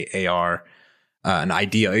all-day AR, an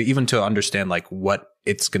idea, even to understand like what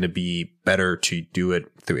it's going to be better to do it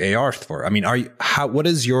through AR for. I mean, what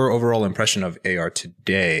is your overall impression of AR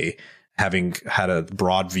today, having had a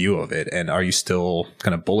broad view of it? And are you still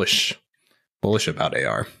kind of bullish about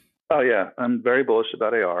AR? Oh yeah, I'm very bullish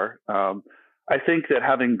about AR. I think that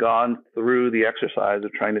having gone through the exercise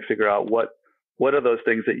of trying to figure out what are those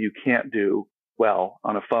things that you can't do well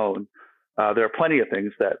on a phone, there are plenty of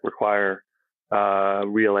things that require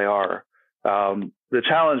real AR. The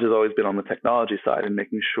challenge has always been on the technology side and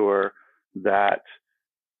making sure that,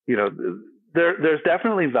 there's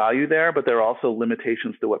definitely value there, but there are also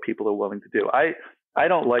limitations to what people are willing to do. I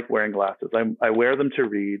don't like wearing glasses. I wear them to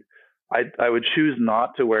read. I would choose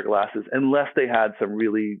not to wear glasses unless they had some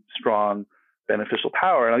really strong beneficial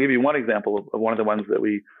power. And I'll give you one example of one of the ones that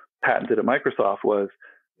we patented at Microsoft was,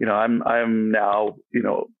 I'm now,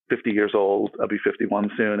 50 years old. I'll be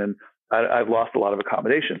 51 soon. And I've lost a lot of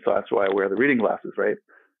accommodation. So that's why I wear the reading glasses, right?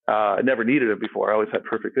 I never needed it before. I always had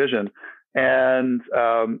perfect vision. And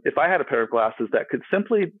if I had a pair of glasses that could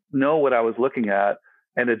simply know what I was looking at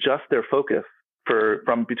and adjust their focus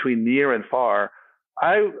from between near and far,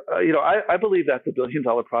 I believe that's $1 billion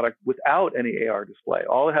product without any AR display.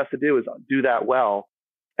 All it has to do is do that well.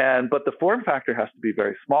 But the form factor has to be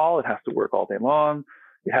very small. It has to work all day long.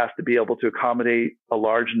 It has to be able to accommodate a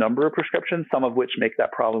large number of prescriptions, some of which make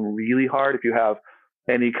that problem really hard. If you have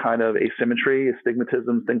any kind of asymmetry,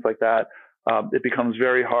 astigmatism, things like that, it becomes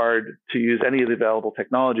very hard to use any of the available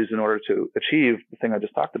technologies in order to achieve the thing I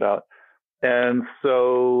just talked about. And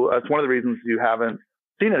so that's one of the reasons you haven't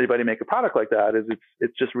seen anybody make a product like that, is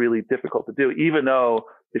it's just really difficult to do, even though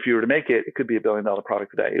if you were to make it, it could be $1 billion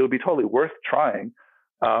product today. It would be totally worth trying.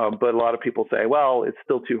 But a lot of people say, well, it's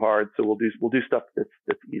still too hard, so we'll do stuff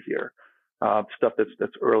that's easier, stuff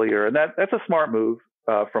that's earlier, and that's a smart move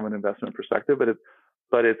from an investment perspective.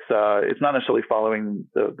 But it's not necessarily following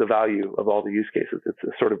the value of all the use cases.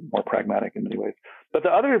 It's sort of more pragmatic in many ways. But the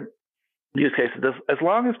other use cases, as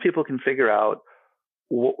long as people can figure out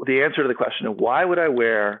the answer to the question of why would I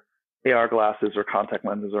wear AR glasses or contact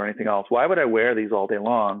lenses or anything else, why would I wear these all day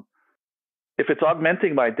long? If it's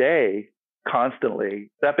augmenting my day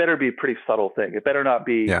constantly, that better be a pretty subtle thing. It better not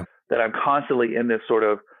be that I'm constantly in this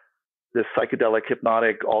psychedelic,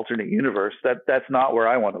 hypnotic, alternate universe. That's not where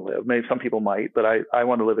I want to live. Maybe some people might, but I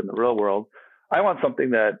want to live in the real world. I want something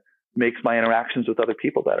that makes my interactions with other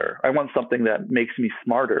people better. I want something that makes me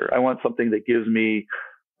smarter. I want something that gives me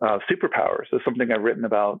superpowers. That's something I've written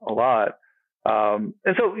about a lot. And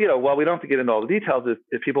so, while we don't have to get into all the details,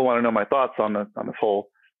 if people want to know my thoughts on this whole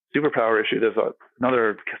superpower issue, there's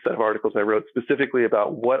another set of articles I wrote specifically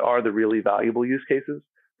about what are the really valuable use cases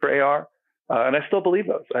for AR. And I still believe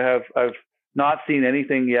those. I've not seen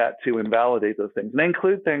anything yet to invalidate those things. And they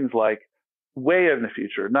include things like way in the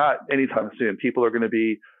future, not anytime soon. People are going to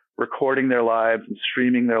be recording their lives and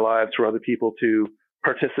streaming their lives for other people to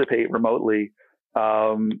participate remotely.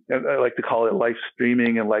 I like to call it life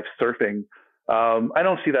streaming and life surfing. I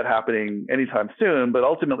don't see that happening anytime soon, but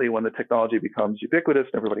ultimately when the technology becomes ubiquitous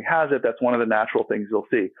and everybody has it, that's one of the natural things you'll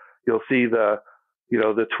see. You'll see the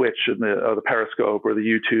Twitch and the Periscope or the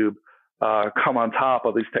YouTube come on top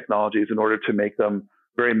of these technologies in order to make them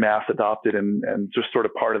very mass adopted and just sort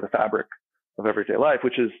of part of the fabric of everyday life,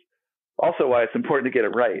 which is also why it's important to get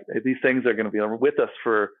it right. These things are going to be with us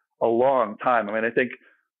for a long time. I mean, I think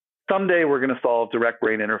someday we're going to solve direct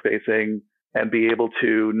brain interfacing and be able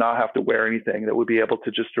to not have to wear anything, that would be able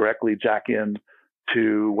to just directly jack in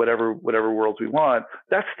to whatever worlds we want.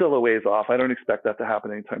 That's still a ways off. I don't expect that to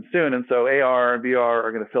happen anytime soon. And so AR and VR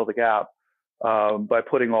are going to fill the gap by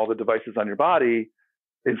putting all the devices on your body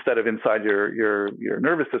instead of inside your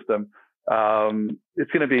nervous system.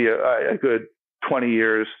 It's going to be a good 20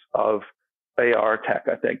 years of AR tech,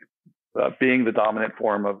 I think, being the dominant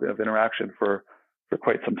form of interaction for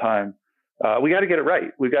quite some time. We got to get it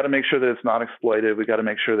right. We got to make sure that it's not exploited. We got to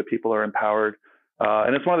make sure that people are empowered.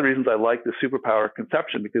 And it's one of the reasons I like the superpower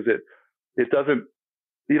conception, because it doesn't,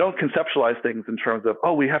 You don't conceptualize things in terms of,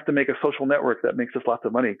 oh, we have to make a social network that makes us lots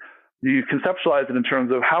of money. You conceptualize it in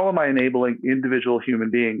terms of how am I enabling individual human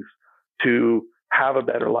beings to have a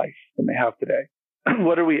better life than they have today?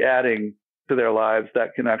 What are we adding to their lives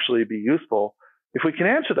that can actually be useful? If we can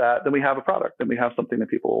answer that, then we have a product, then we have something that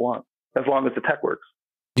people will want, as long as the tech works.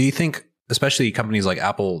 Do you think, especially companies like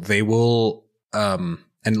Apple, they will, and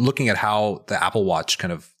looking at how the Apple Watch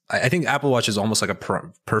kind of, I think Apple Watch is almost like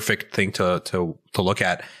a perfect thing to look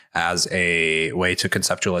at as a way to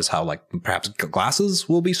conceptualize how like perhaps glasses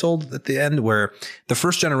will be sold at the end, where the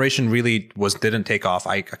first generation really didn't take off.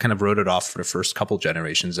 I kind of wrote it off for the first couple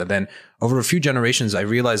generations. And then over a few generations, I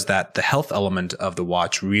realized that the health element of the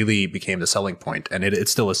watch really became the selling point. And it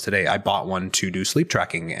still is today. I bought one to do sleep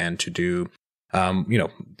tracking and to do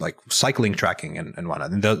like cycling tracking and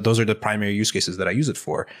whatnot. And those are the primary use cases that I use it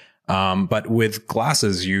for. But with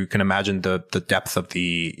glasses, you can imagine the depth of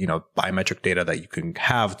the, biometric data that you can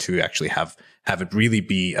have to actually have it really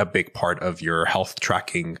be a big part of your health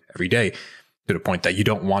tracking every day, to the point that you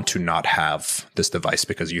don't want to not have this device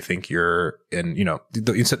because you think you're in,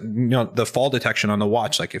 the fall detection on the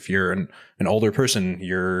watch. Like if you're an older person,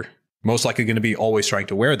 you're most likely going to be always trying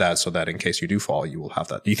to wear that so that in case you do fall, you will have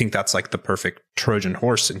that. Do you think that's like the perfect Trojan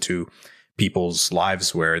horse into people's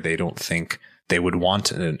lives where they don't think they would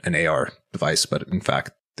want an AR device, but in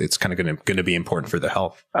fact, it's kind of going to be important for their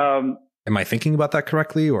health? Am I thinking about that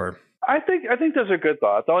correctly, or? I think those are good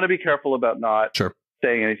thoughts. I want to be careful about not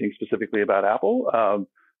saying anything specifically about Apple.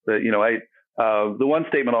 The one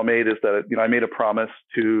statement I'll make is that I made a promise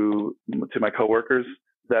to my coworkers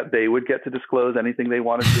that they would get to disclose anything they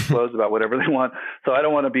wanted to disclose about whatever they want. So I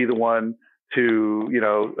don't want to be the one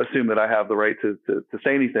to assume that I have the right to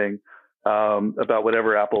say anything about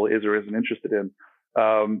whatever Apple is or isn't interested in.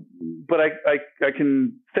 But I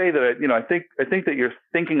can say that, I think that you're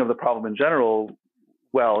thinking of the problem in general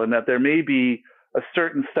well, and that there may be a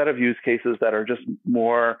certain set of use cases that are just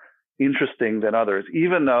more interesting than others,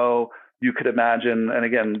 even though you could imagine, and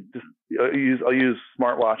again, I'll use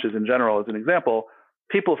smartwatches in general as an example.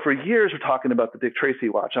 People for years were talking about the Dick Tracy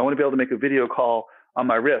watch. I want to be able to make a video call on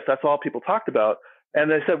my wrist. That's all people talked about.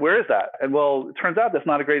 And they said, where is that? And well, it turns out that's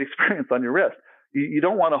not a great experience on your wrist. You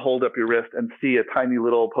don't want to hold up your wrist and see a tiny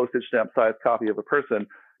little postage stamp sized copy of a person.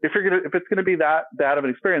 If it's going to be that bad of an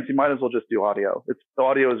experience, you might as well just do audio. The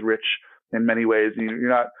audio is rich in many ways.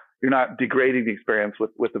 You're not degrading the experience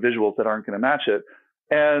with the visuals that aren't going to match it.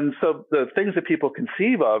 And so the things that people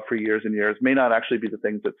conceive of for years and years may not actually be the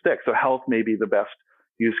things that stick. So health may be the best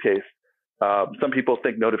use case. Some people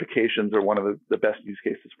think notifications are one of the best use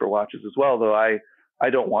cases for watches as well, though I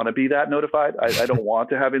don't want to be that notified. I don't want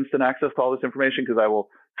to have instant access to all this information because I will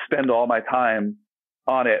spend all my time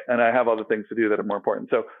on it, and I have other things to do that are more important.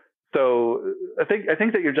 So I think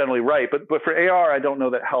that you're generally right, but for AR, I don't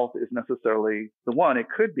know that health is necessarily the one. It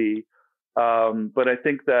could be, but I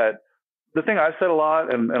think that the thing I've said a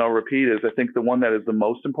lot, and I'll repeat, is I think the one that is the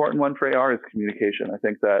most important one for AR is communication. I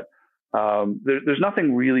think that there's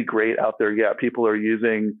nothing really great out there yet. People are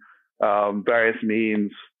using various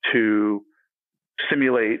means to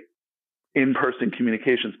simulate in-person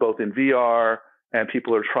communications, both in VR and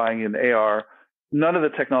people are trying in AR. None of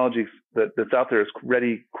the technology that's out there is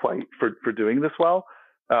ready quite for doing this well.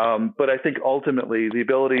 But I think ultimately the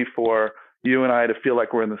ability for you and I to feel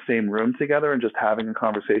like we're in the same room together and just having a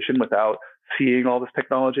conversation without seeing all this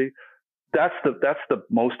technology, that's the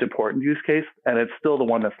most important use case. And it's still the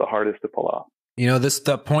one that's the hardest to pull off.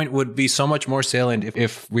 The point would be so much more salient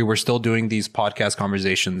if we were still doing these podcast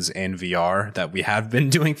conversations in VR that we have been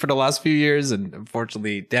doing for the last few years. And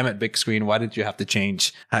unfortunately, damn it, big screen, why did you have to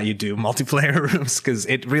change how you do multiplayer rooms? Because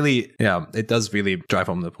it really, it does really drive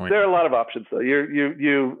home the point. There are a lot of options, though.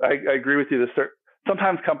 I agree with you.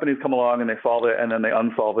 Sometimes companies come along and they solve it, and then they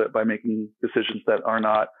unsolve it by making decisions that are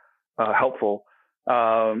not helpful. But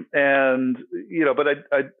I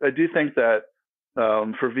do think that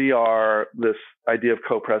for VR, this idea of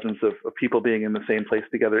co-presence of people being in the same place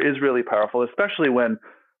together is really powerful, especially when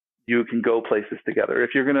you can go places together.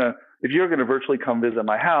 If you're gonna virtually come visit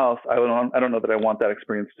my house, I don't know that I want that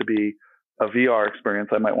experience to be a VR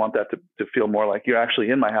experience. I might want that to feel more like you're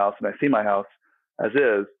actually in my house and I see my house as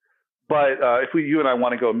is. But if you and I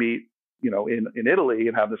want to go meet, in Italy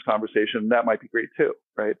and have this conversation, that might be great too,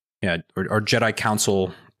 right? Yeah, or Jedi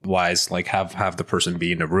Council wise, like have the person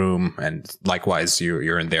be in a room, and likewise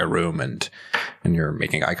you're in their room and you're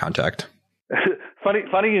making eye contact.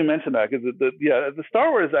 funny you mentioned that, because the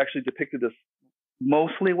Star Wars actually depicted this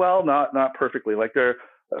mostly well, not perfectly. Like there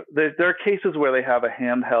are cases where they have a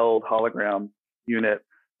handheld hologram unit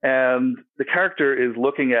and the character is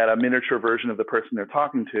looking at a miniature version of the person they're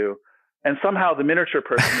talking to, and somehow the miniature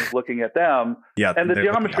person is looking at them, Yeah, and the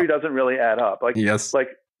geometry doesn't really add up. Like, yes. like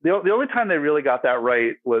the only time they really got that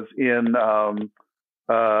right was in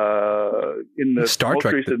the Star most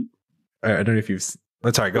Trek. recent. I don't know if you've.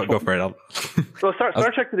 Oh, sorry, go for it. Well,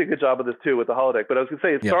 Star Trek did a good job of this too with the holodeck, but I was going to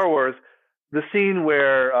say in Yes. Star Wars, the scene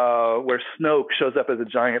where Snoke shows up as a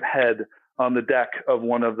giant head on the deck of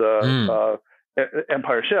one of the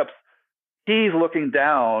Empire ships, he's looking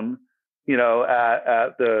down,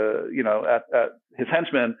 at his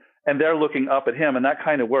henchmen, and they're looking up at him, and that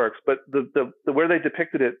kind of works. But the where they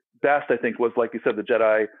depicted it best, I think, was like you said, the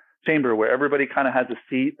Jedi chamber, where everybody kind of has a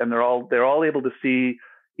seat, and they're all able to see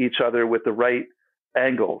each other with the right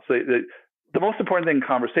angle. So the most important thing in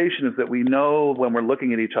conversation is that we know when we're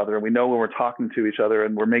looking at each other, and we know when we're talking to each other,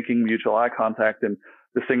 and we're making mutual eye contact, and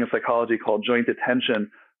this thing in psychology called joint attention.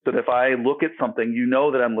 So that if I look at something, you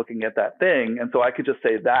know that I'm looking at that thing. And so I could just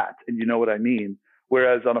say that, and you know what I mean.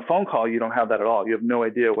 Whereas on a phone call, you don't have that at all. You have no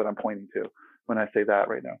idea what I'm pointing to when I say that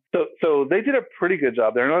right now. So they did a pretty good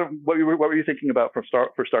job there. What were you thinking about for Star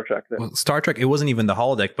Trek then? Well, Star Trek, it wasn't even the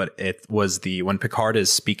holodeck, but it was when Picard is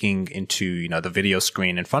speaking into, the video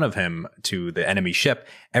screen in front of him to the enemy ship.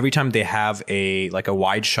 Every time they have a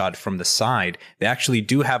wide shot from the side, they actually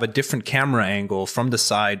do have a different camera angle from the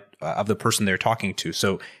side of the person they're talking to.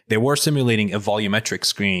 So they were simulating a volumetric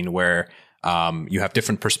screen where you have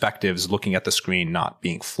different perspectives looking at the screen, not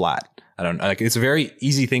being flat. It's a very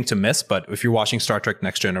easy thing to miss, but if you're watching Star Trek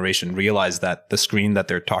Next Generation, realize that the screen that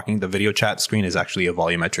they're talking, the video chat screen, is actually a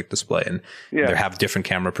volumetric display, and they have different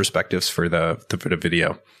camera perspectives for the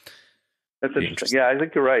video. That's interesting. Yeah, I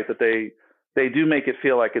think you're right that they do make it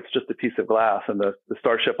feel like it's just a piece of glass, and the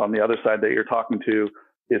starship on the other side that you're talking to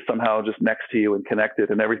is somehow just next to you and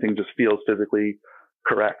connected, and everything just feels physically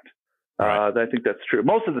correct. Right. I think that's true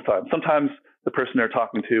most of the time. Sometimes the person they're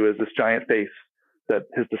talking to is this giant face that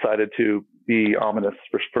has decided to be ominous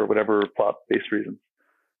for whatever plot-based reasons.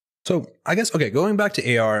 So I guess, going back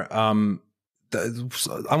to AR, I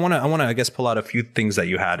want to, I guess, pull out a few things that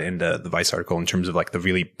you had in the Vice article in terms of like the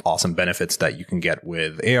really awesome benefits that you can get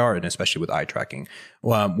with AR, and especially with eye tracking.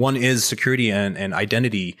 One is security and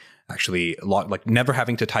identity, actually, like never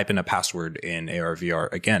having to type in a password in AR VR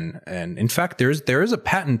again. And in fact, there is a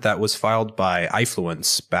patent that was filed by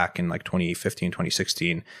iFluence back in like 2015,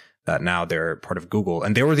 2016, that now they're part of Google.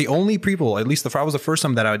 And they were the only people, at least that was the first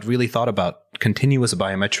time that I'd really thought about continuous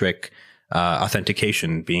biometric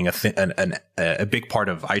authentication being a big part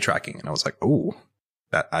of eye tracking. And I was like, oh,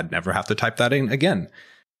 that I'd never have to type that in again.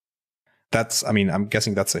 I'm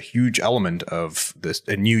guessing that's a huge element of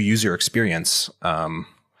a new user experience,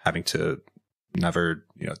 having to never,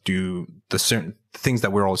 do the certain things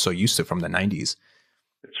that we're all so used to from the 90s.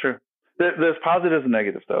 It's true. There's positives and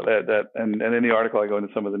negatives, though. And in the article, I go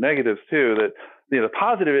into some of the negatives too. That the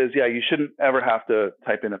positive is, you shouldn't ever have to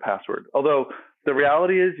type in a password. Although the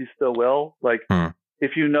reality is, you still will. Like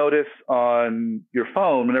if you notice on your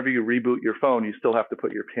phone, whenever you reboot your phone, you still have to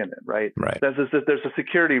put your PIN in, right? Right. There's a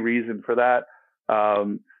security reason for that.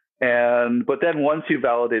 But then once you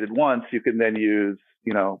validated once, you can then use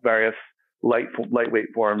various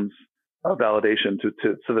lightweight forms of validation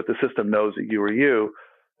so that the system knows that you are you.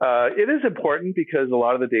 It is important because a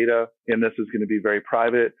lot of the data in this is going to be very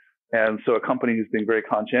private. And so a company who's being very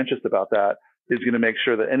conscientious about that is going to make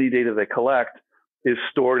sure that any data they collect is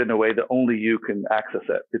stored in a way that only you can access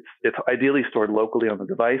it. It's ideally stored locally on the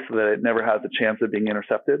device so that it never has a chance of being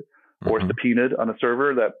intercepted or subpoenaed on a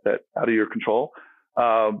server that out of your control.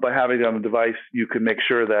 By having it on the device, you can make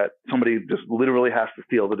sure that somebody just literally has to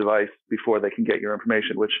steal the device before they can get your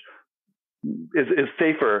information, which is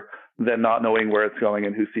safer than not knowing where it's going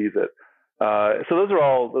and who sees it. So those are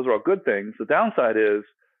all good things. The downside is,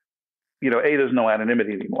 there's no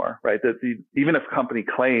anonymity anymore, right? That even if a company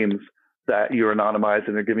claims that you're anonymized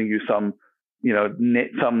and they're giving you some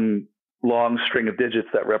long string of digits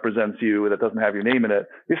that represents you that doesn't have your name in it,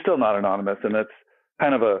 you're still not anonymous. And that's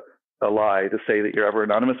kind of a lie to say that you're ever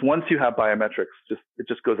anonymous. Once you have biometrics, it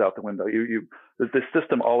just goes out the window. The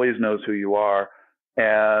system always knows who you are.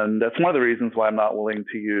 And that's one of the reasons why I'm not willing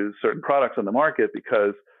to use certain products on the market,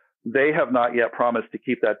 because they have not yet promised to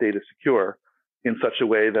keep that data secure in such a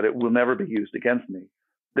way that it will never be used against me.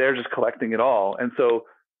 They're just collecting it all. And so,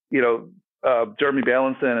 Jeremy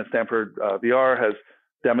Bailenson at Stanford VR has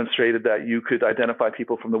demonstrated that you could identify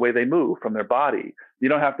people from the way they move, from their body. You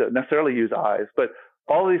don't have to necessarily use eyes, but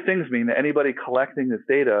all of these things mean that anybody collecting this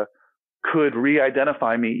data could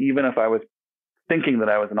re-identify me, even if I was thinking that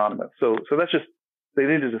I was anonymous. So that's just, they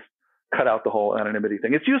need to just cut out the whole anonymity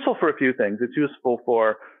thing. It's useful for a few things. It's useful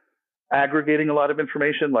for aggregating a lot of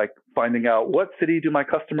information, like finding out what city do my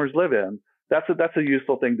customers live in. That's a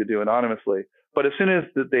useful thing to do anonymously. But as soon as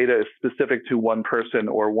the data is specific to one person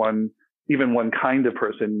or even one kind of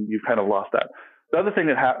person, you've kind of lost that. The other thing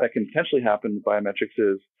that can potentially happen with biometrics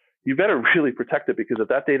is you better really protect it, because if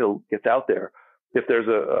that data gets out there, if there's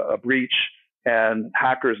a breach and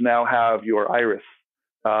hackers now have your iris,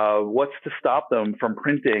 what's to stop them from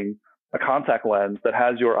printing a contact lens that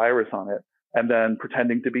has your iris on it and then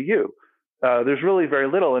pretending to be you? There's really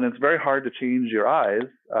very little, and it's very hard to change your eyes.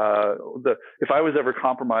 If I was ever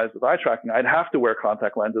compromised with eye tracking, I'd have to wear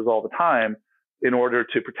contact lenses all the time in order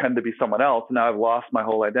to pretend to be someone else. Now I've lost my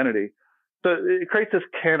whole identity. So it creates this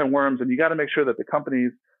can of worms, and you got to make sure that the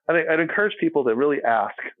companies, I'd encourage people to really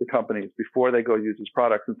ask the companies before they go use these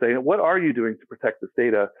products and say, what are you doing to protect this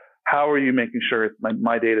data? How are you making sure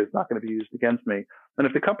my data is not going to be used against me? And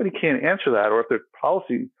if the company can't answer that, or if their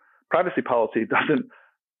privacy policy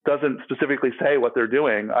doesn't specifically say what they're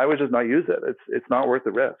doing, I would just not use it. It's not worth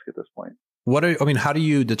the risk at this point. How do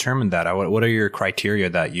you determine that? What are your criteria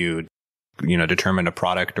that you determine a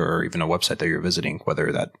product or even a website that you're visiting,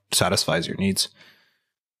 whether that satisfies your needs?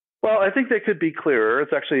 Well, I think they could be clearer.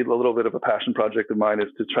 It's actually a little bit of a passion project of mine, is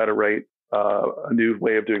to try to write a new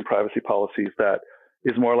way of doing privacy policies that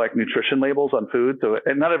is more like nutrition labels on food. So,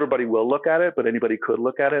 and not everybody will look at it, but anybody could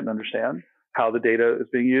look at it and understand how the data is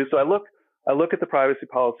being used. So I look at the privacy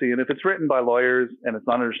policy, and if it's written by lawyers and it's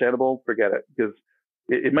not understandable, forget it, because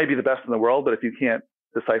it may be the best in the world, but if you can't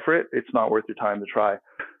decipher it, it's not worth your time to try.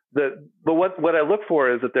 But what I look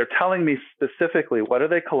for is that they're telling me specifically what are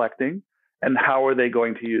they collecting and how are they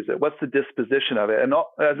going to use it? What's the disposition of it? And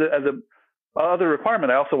as a other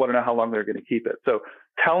requirement, I also want to know how long they're going to keep it. So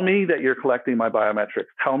tell me that you're collecting my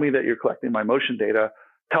biometrics. Tell me that you're collecting my motion data.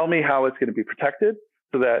 Tell me how it's going to be protected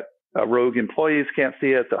so that rogue employees can't see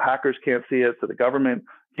it, so hackers can't see it, so the government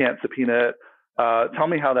can't subpoena it. Tell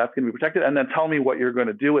me how that's going to be protected, and then tell me what you're going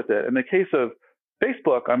to do with it. In the case of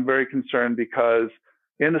Facebook, I'm very concerned because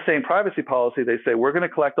in the same privacy policy, they say, we're going to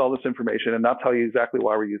collect all this information and not tell you exactly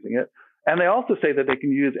why we're using it. And they also say that they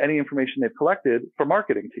can use any information they've collected for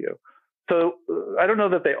marketing to you. So I don't know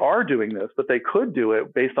that they are doing this, but they could do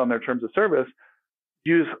it based on their terms of service,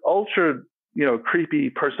 use ultra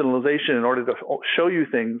creepy personalization in order to show you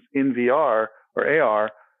things in VR or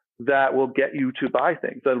AR that will get you to buy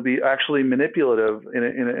things. That'll be actually manipulative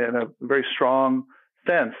in a very strong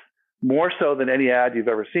sense, more so than any ad you've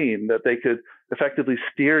ever seen, that they could effectively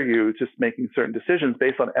steer you just making certain decisions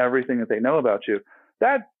based on everything that they know about you.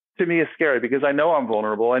 That to me is scary, because I know I'm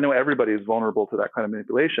vulnerable. I know everybody is vulnerable to that kind of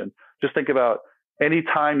manipulation. Just think about any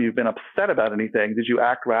time you've been upset about anything. Did you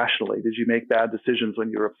act rationally? Did you make bad decisions when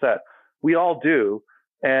you were upset? We all do.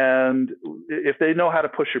 And if they know how to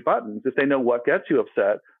push your buttons, if they know what gets you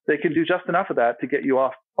upset, they can do just enough of that to get you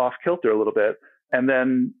off kilter a little bit. And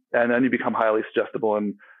then you become highly suggestible,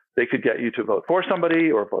 and they could get you to vote for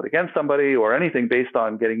somebody or vote against somebody or anything based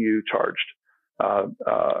on getting you charged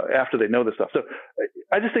after they know this stuff. So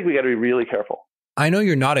I just think we got to be really careful. I know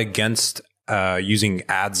you're not against using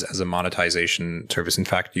ads as a monetization service. In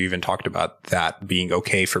fact, you even talked about that being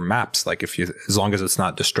okay for maps. Like as long as it's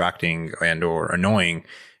not distracting and or annoying,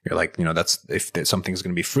 you're like, that's, if something's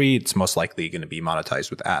going to be free, it's most likely going to be monetized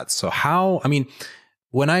with ads. So I'm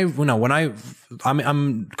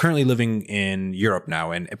currently living in Europe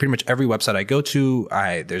now, and pretty much every website I go to,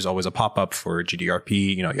 there's always a pop-up for GDPR.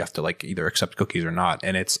 You have to either accept cookies or not.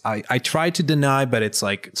 And I try to deny, but it's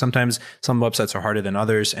like sometimes some websites are harder than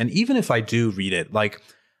others. And even if I do read it,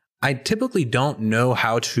 I typically don't know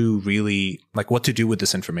how to really what to do with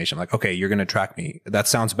this information. Okay, you're going to track me. That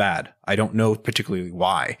sounds bad. I don't know particularly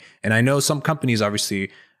why. And I know some companies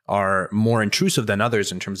obviously are more intrusive than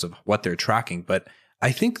others in terms of what they're tracking, but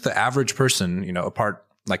I think the average person, apart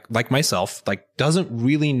like myself, doesn't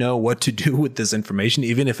really know what to do with this information,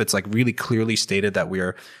 even if it's really clearly stated that we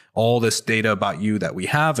are all this data about you that we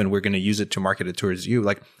have, and we're going to use it to market it towards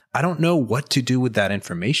you. I don't know what to do with that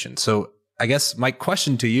information. So I guess my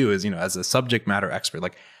question to you is, as a subject matter expert,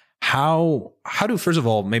 how do, first of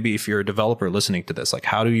all, maybe if you're a developer listening to this,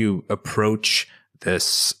 how do you approach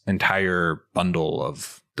this entire bundle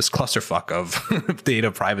of this clusterfuck of data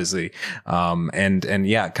privacy, and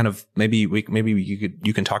yeah, kind of maybe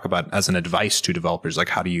you can talk about as an advice to developers,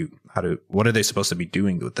 what are they supposed to be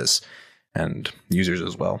doing with this, and users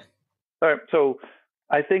as well. All right, so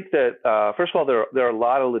I think that first of all, there are a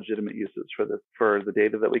lot of legitimate uses for the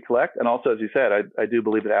data that we collect, and also, as you said, I do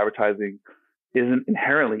believe that advertising isn't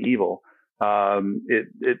inherently evil.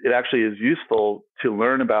 It actually is useful to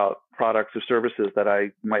learn about products or services that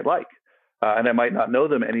I might like. And I might not know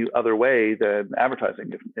them any other way than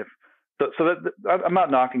advertising. I'm not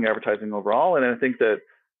knocking advertising overall. And I think that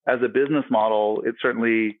as a business model, it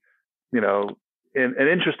certainly an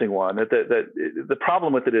interesting one. That the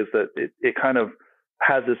problem with it is that it kind of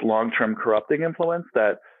has this long-term corrupting influence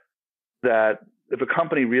that if a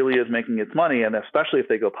company really is making its money, and especially if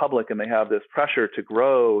they go public and they have this pressure to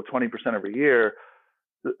grow 20% every year,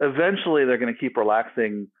 eventually they're going to keep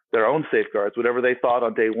relaxing their own safeguards. Whatever they thought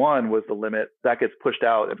on day one was the limit, that gets pushed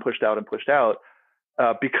out and pushed out and pushed out,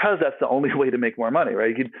 because that's the only way to make more money,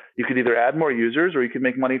 right? You could either add more users, or you could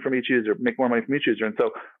make money from each user, make more money from each user. And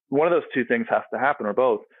so one of those two things has to happen, or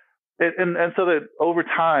both. And so that over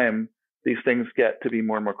time, these things get to be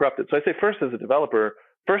more and more corrupted. So I say, first, as a developer,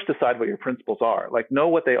 first decide what your principles are. Like, know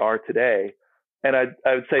what they are today. And I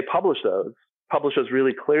would say publish those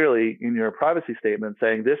really clearly in your privacy statement,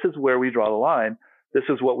 saying this is where we draw the line. This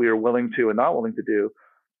is what we are willing to and not willing to do.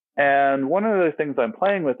 And one of the things I'm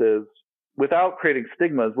playing with is, without creating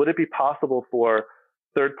stigmas, would it be possible for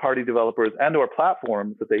third-party developers and or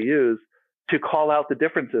platforms that they use to call out the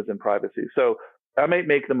differences in privacy? So I might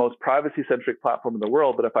make the most privacy-centric platform in the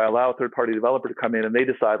world, but if I allow a third-party developer to come in and they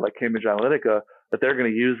decide, like Cambridge Analytica, that they're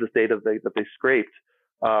going to use this data that they scraped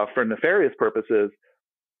for nefarious purposes,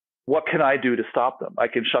 what can I do to stop them? I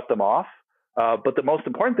can shut them off. But the most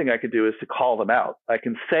important thing I can do is to call them out. I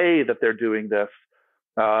can say that they're doing this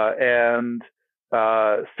and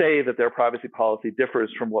say that their privacy policy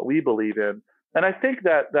differs from what we believe in. And I think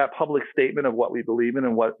that public statement of what we believe in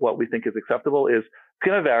and what we think is acceptable is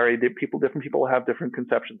going to vary. Different people have different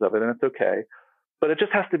conceptions of it, and it's okay. But it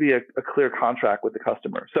just has to be a clear contract with the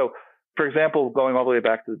customer. So, for example, going all the way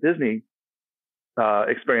back to the Disney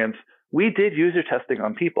experience, we did user testing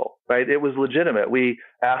on people, right? It was legitimate. We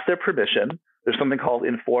asked their permission. There's something called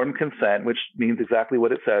informed consent, which means exactly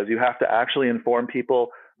what it says. You have to actually inform people,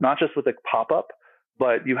 not just with a pop-up,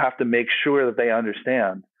 but you have to make sure that they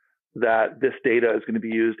understand that this data is going to be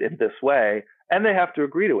used in this way, and they have to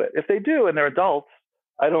agree to it. If they do, and they're adults,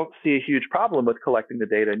 I don't see a huge problem with collecting the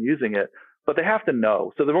data and using it, but they have to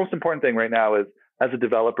know. So the most important thing right now is, as a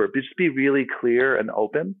developer, just be really clear and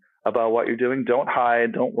open about what you're doing. Don't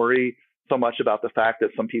hide. Don't worry so much about the fact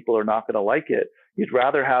that some people are not going to like it. You'd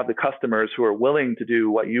rather have the customers who are willing to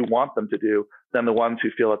do what you want them to do than the ones who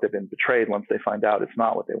feel that they've been betrayed once they find out it's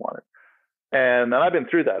not what they wanted. And I've been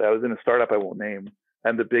through that. I was in a startup I won't name.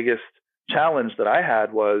 And the biggest challenge that I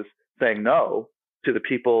had was saying no to the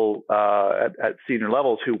people at senior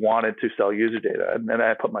levels who wanted to sell user data. And then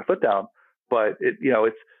I put my foot down. But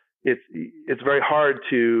it's very hard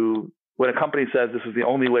to, when a company says this is the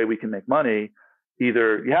only way we can make money,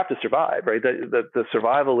 either you have to survive, right? The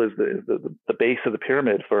survival is the base of the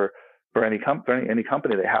pyramid for any company.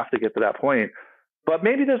 They have to get to that point. But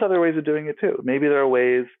maybe there's other ways of doing it too. Maybe there are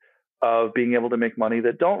ways of being able to make money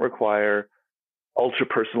that don't require ultra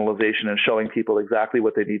personalization and showing people exactly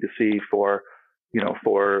what they need to see for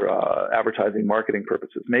advertising marketing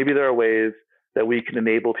purposes. Maybe there are ways that we can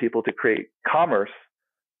enable people to create commerce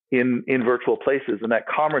in virtual places, and that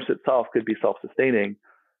commerce itself could be self-sustaining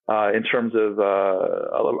in terms of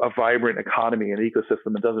a vibrant economy and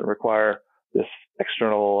ecosystem that doesn't require this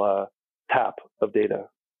external tap of data.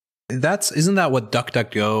 Isn't that what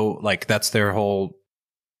DuckDuckGo, like, that's their whole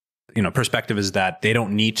perspective, is that it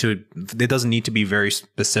doesn't need to be very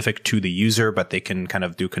specific to the user, but they can kind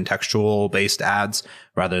of do contextual based ads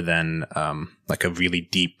rather than like a really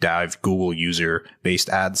deep dive Google user based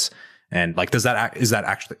ads. And like, is that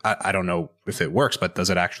actually, I don't know if it works, but does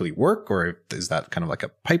it actually work, or is that kind of like a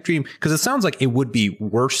pipe dream? Because it sounds like it would be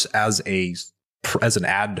worse as an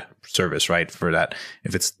ad service, right? For that,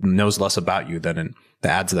 if it knows less about you, then the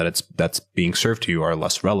ads that's being served to you are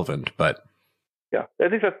less relevant. But yeah, I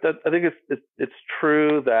think it's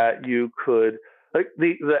true that you could, like,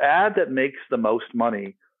 the ad that makes the most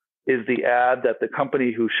money is the ad that the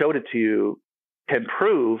company who showed it to you can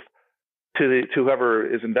prove to whoever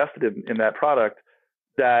is invested in that product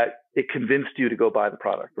that it convinced you to go buy the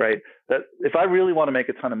product, right? That if I really want to make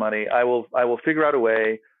a ton of money, I will figure out a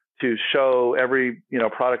way to show every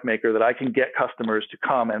product maker that I can get customers to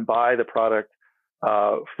come and buy the product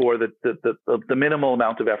for the minimal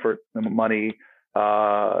amount of effort and money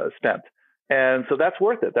spent. And so that's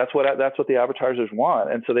worth it. That's what the advertisers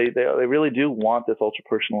want. And so they really do want this ultra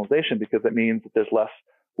personalization, because it means that there's less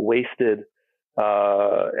wasted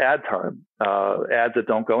ad time. Ads that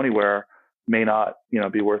don't go anywhere may not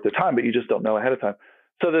be worth their time, but you just don't know ahead of time.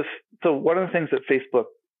 So one of the things that Facebook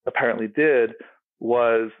apparently did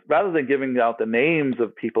was, rather than giving out the names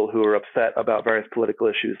of people who are upset about various political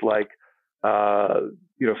issues, like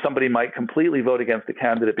somebody might completely vote against a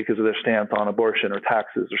candidate because of their stance on abortion or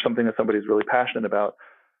taxes or something that somebody's really passionate about.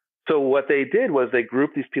 So what they did was they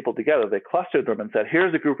grouped these people together. They clustered them and said,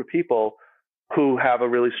 here's a group of people who have a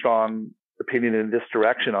really strong opinion in this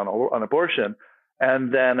direction on abortion.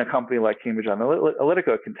 And then a company like Cambridge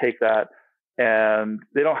Analytica can take that, and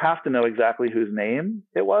they don't have to know exactly whose name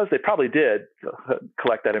it was. They probably did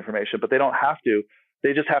collect that information, but they don't have to.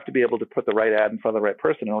 They just have to be able to put the right ad in front of the right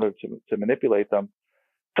person in order to manipulate them.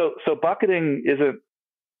 So bucketing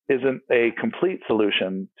isn't a complete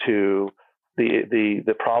solution to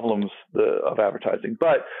the problems of advertising.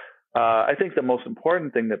 But I think the most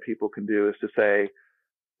important thing that people can do is to say,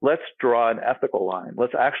 let's draw an ethical line.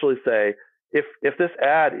 Let's actually say, if this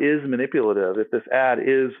ad is manipulative, if this ad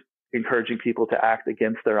is encouraging people to act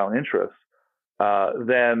against their own interests,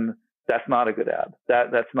 then that's not a good ad.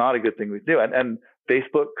 That's not a good thing we do. And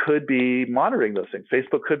Facebook could be monitoring those things.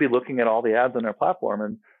 Facebook could be looking at all the ads on their platform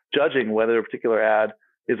and judging whether a particular ad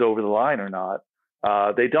is over the line or not.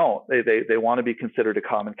 They don't. They want to be considered a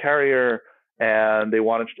common carrier, and they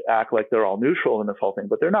want to act like they're all neutral in this whole thing,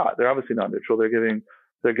 but they're not. They're obviously not neutral.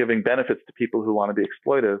 They're giving benefits to people who want to be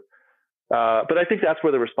exploitive. But I think that's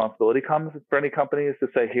where the responsibility comes for any company, is to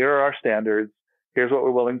say, here are our standards. Here's what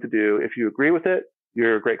we're willing to do. If you agree with it,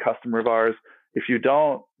 you're a great customer of ours. If you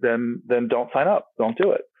don't, then don't sign up. Don't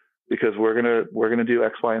do it, because we're gonna do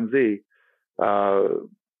X, Y, and Z.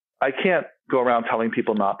 I can't go around telling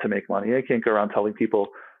people not to make money. I can't go around telling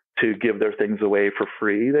people to give their things away for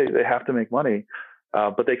free. They have to make money,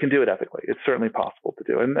 but they can do it ethically. It's certainly possible to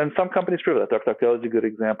do. And some companies prove that. DuckDuckGo is a good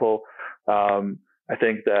example. I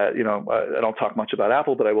think that, I don't talk much about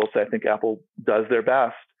Apple, but I will say I think Apple does their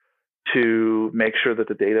best to make sure that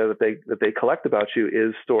the data that they collect about you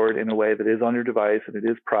is stored in a way that is on your device and it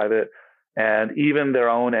is private, and even their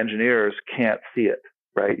own engineers can't see it,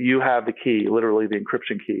 right? You have the key, literally the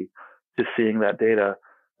encryption key, to seeing that data.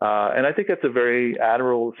 And I think that's a very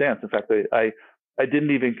admirable stance. In fact, I didn't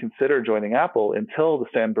even consider joining Apple until the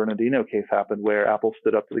San Bernardino case happened, where Apple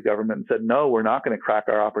stood up to the government and said, no, we're not going to crack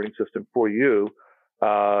our operating system for you.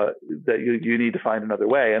 That you need to find another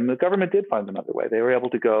way. And the government did find another way. They were able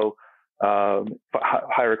to go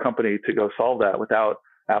hire a company to go solve that without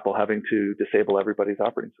Apple having to disable everybody's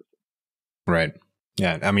operating system. Right.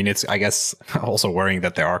 Yeah. I mean, it's, I guess, also worrying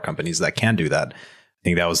that there are companies that can do that. I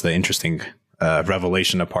think that was the interesting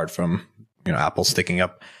revelation, apart from, Apple sticking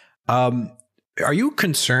up. Are you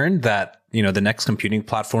concerned that, the next computing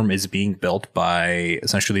platform is being built by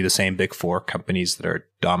essentially the same big four companies that are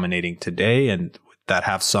dominating today, and that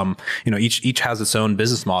have some, each has its own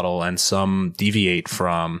business model, and some deviate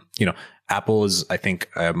from, Apple is, I think,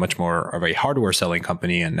 much more of a hardware selling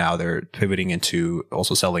company, and now they're pivoting into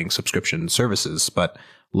also selling subscription services, but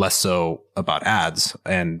less so about ads.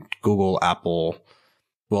 And Google, Facebook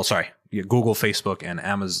and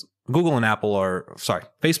Amazon.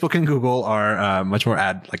 Facebook and Google are much more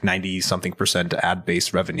like 90-something%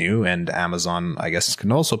 ad-based revenue, and Amazon, I guess,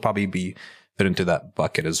 can also probably be fit into that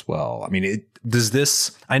bucket as well. I mean,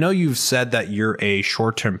 I know you've said that you're a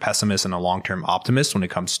short-term pessimist and a long-term optimist when it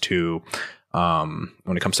comes to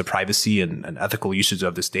privacy and ethical usage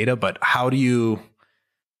of this data, but how do you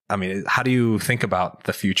think about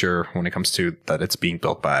the future when it comes to that it's being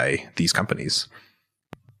built by these companies?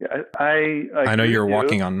 Yeah, I know you're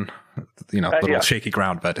walking on, little shaky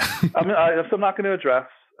ground, but so I'm not going to address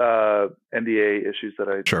NDA issues that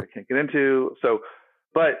I can't get into. So,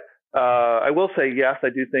 but I will say, yes, I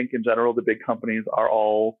do think in general the big companies are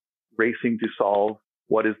all racing to solve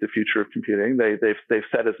what is the future of computing. They've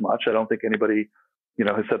said as much. I don't think anybody,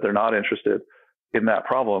 has said they're not interested in that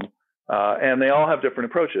problem. And they all have different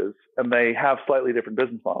approaches, and they have slightly different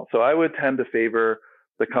business models. So I would tend to favor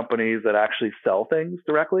the companies that actually sell things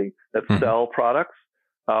directly, that sell products,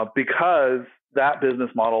 because that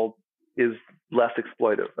business model is less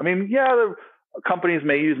exploitive. I mean, the companies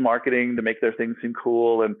may use marketing to make their things seem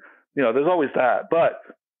cool, and there's always that. But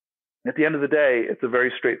at the end of the day, it's a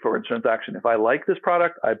very straightforward transaction. If I like this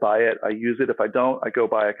product, I buy it, I use it. If I don't, I go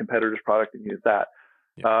buy a competitor's product and use that.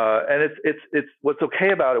 Yeah. And it's what's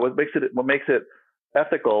okay about it. What makes it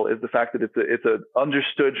ethical is the fact that it's an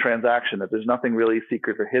understood transaction, that there's nothing really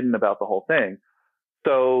secret or hidden about the whole thing.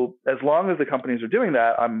 So as long as the companies are doing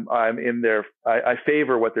that, I'm in there. I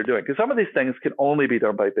favor what they're doing, because some of these things can only be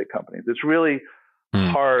done by big companies. It's really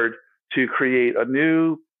hard to create a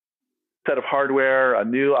new set of hardware, a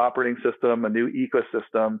new operating system, a new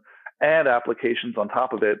ecosystem, and applications on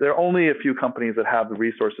top of it. There are only a few companies that have the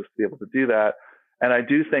resources to be able to do that. And I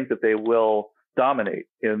do think that they will dominate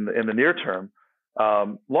in the near term.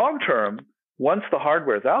 Long term, once the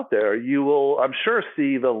hardware is out there, you will, I'm sure,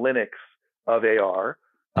 see the Linux of AR.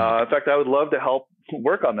 In fact, I would love to help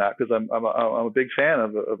work on that, because I'm a big fan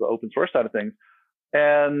of the open source side of things.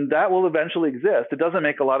 And that will eventually exist. It doesn't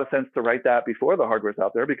make a lot of sense to write that before the hardware's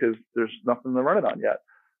out there, because there's nothing to run it on yet.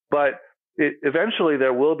 But eventually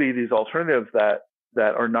there will be these alternatives that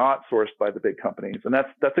are not sourced by the big companies, and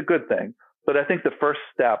that's a good thing. But I think the first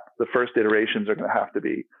iterations are going to have to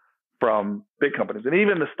be from big companies, and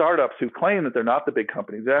even the startups who claim that they're not the big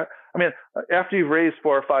companies. I mean, after you've raised $4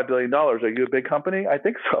 or $5 billion, are you a big company? I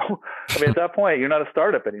think so. I mean, at that point, you're not a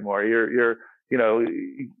startup anymore. You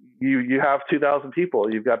have 2,000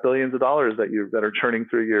 people. You've got billions of dollars that are churning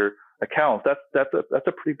through your accounts. That's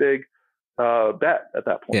a pretty big bet at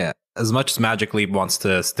that point. Yeah. As much as Magic Leap wants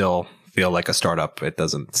to still feel like a startup, it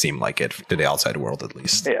doesn't seem like it to the outside world, at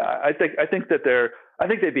least. Yeah, I think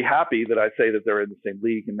they'd be happy that I say that they're in the same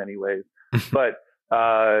league in many ways, but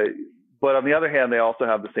on the other hand, they also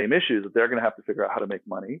have the same issues that they're going to have to figure out how to make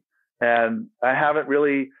money. And I've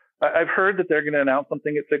heard that they're going to announce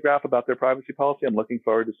something at SIGGRAPH about their privacy policy. I'm looking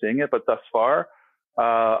forward to seeing it, but thus far,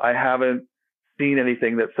 I haven't seen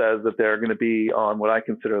anything that says that they're going to be on what I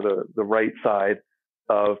consider the right side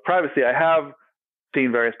of privacy. I have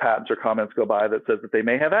seen various patents or comments go by that says that they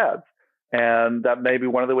may have ads, and that may be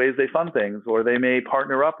one of the ways they fund things, or they may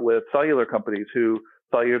partner up with cellular companies who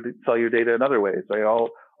sell your data in other ways. Like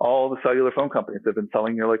all the cellular phone companies have been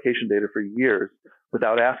selling your location data for years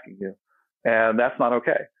without asking you, and that's not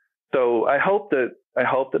okay. So I hope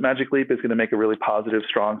that Magic Leap is going to make a really positive,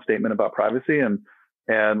 strong statement about privacy, and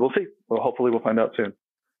we'll see. Well, hopefully we'll find out soon.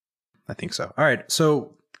 I think so. All right.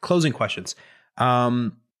 So closing questions.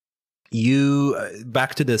 You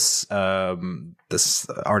back to this this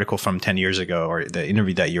article from 10 years ago, or the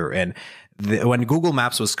interview that you're in. When Google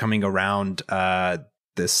Maps was coming around,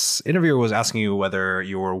 this interviewer was asking you whether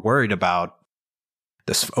you were worried about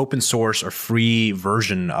this open source or free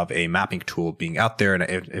version of a mapping tool being out there,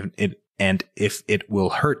 and if it will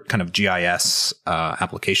hurt kind of GIS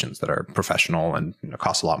applications that are professional and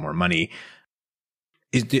cost a lot more money.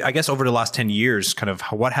 I guess over the last 10 years, kind of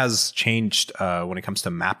what has changed when it comes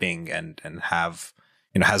to mapping, and has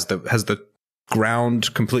the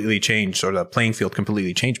ground completely changed, or the playing field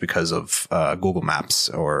completely changed because of Google Maps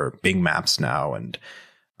or Bing Maps now and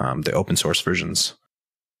the open source versions?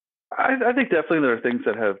 I think definitely there are things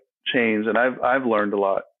that have changed, and I've learned a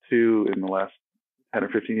lot too in the last 10 or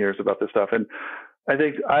 15 years about this stuff. And I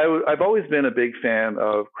think I've always been a big fan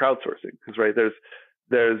of crowdsourcing, because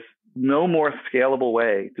there's no more scalable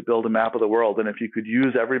way to build a map of the world than if you could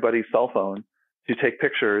use everybody's cell phone to take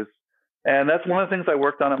pictures. And that's one of the things I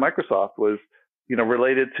worked on at Microsoft, was,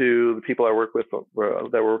 related to the people I work with that were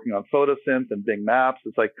working on PhotoSynth and Bing Maps.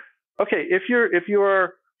 It's like, okay, if your $1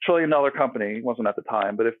 trillion company, it wasn't at the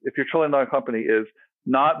time, but if your $1 trillion company is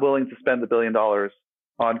not willing to spend $1 billion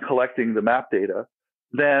on collecting the map data,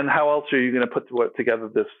 then how else are you going to put together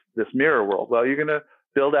this mirror world? Well, you're going to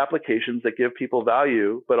build applications that give people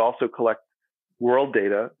value, but also collect world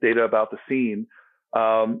data about the scene.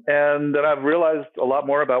 And then I've realized a lot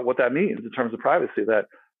more about what that means in terms of privacy, that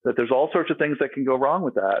there's all sorts of things that can go wrong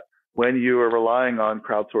with that when you are relying on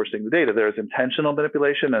crowdsourcing the data. There's intentional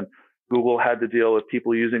manipulation, and Google had to deal with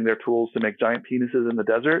people using their tools to make giant penises in the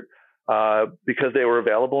desert because they were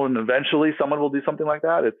available. And eventually someone will do something like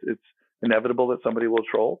that. It's inevitable that somebody will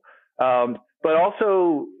troll. But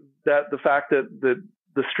also that the fact that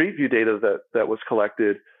the Street View data that was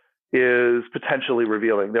collected is potentially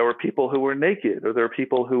revealing. There were people who were naked, or there were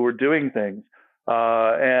people who were doing things,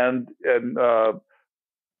 and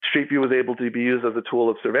Street View was able to be used as a tool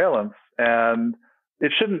of surveillance, and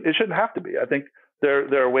it shouldn't have to be. I think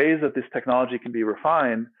there are ways that this technology can be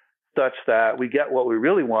refined such that we get what we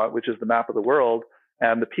really want, which is the map of the world,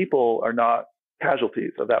 and the people are not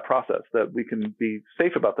casualties of that process, that we can be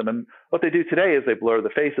safe about them. And what they do today is they blur the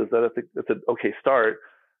faces. That's an okay start.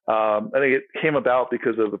 I think it came about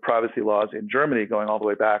because of the privacy laws in Germany going all the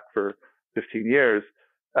way back for 15 years.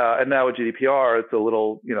 And now with GDPR, it's a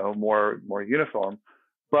little, more uniform.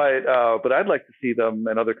 But I'd like to see them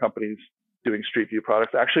and other companies doing Street View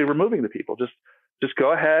products actually removing the people. Just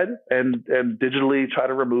go ahead and digitally try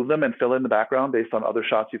to remove them and fill in the background based on other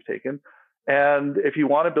shots you've taken. And if you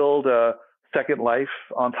want to build a second life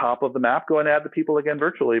on top of the map, go and add the people again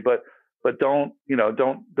virtually, but don't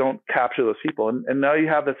capture those people. And now you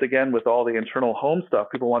have this again with all the internal home stuff.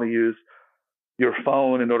 People want to use your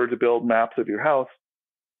phone in order to build maps of your house.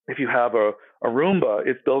 If you have a Roomba,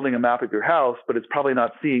 it's building a map of your house, but it's probably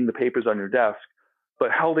not seeing the papers on your desk.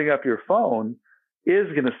 But holding up your phone is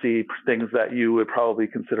going to see things that you would probably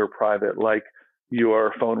consider private, like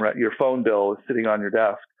your phone bill is sitting on your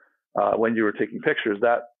desk when you were taking pictures.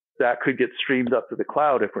 That could get streamed up to the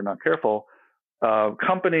cloud if we're not careful.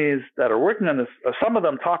 Companies that are working on this, some of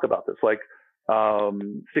them talk about this, like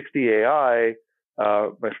 60AI.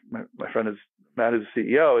 My friend Matt, who's the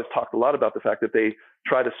CEO, has talked a lot about the fact that they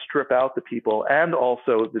try to strip out the people and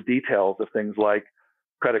also the details of things like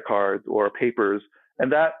credit cards or papers.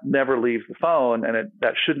 And that never leaves the phone, and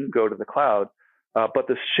that shouldn't go to the cloud. But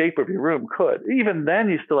the shape of your room could. Even then,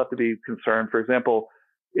 you still have to be concerned. For example,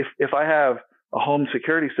 if I have a home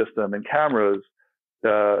security system and cameras,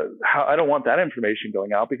 I don't want that information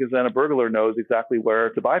going out, because then a burglar knows exactly where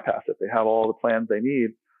to bypass it. They have all the plans they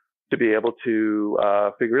need to be able to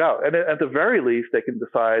figure it out. And at the very least, they can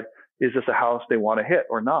decide, is this a house they want to hit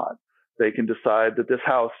or not? They can decide that this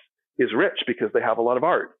house is rich because they have a lot of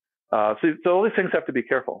art. So all these things have to be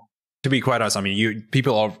careful. To be quite honest, I mean,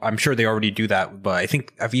 I'm sure they already do that, but I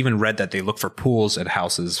think I've even read that they look for pools at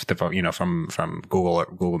houses, from Google or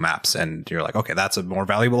Google Maps, and you're like, okay, that's a more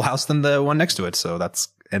valuable house than the one next to it. So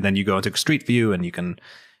and then you go into Street View and you can,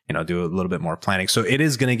 do a little bit more planning. So it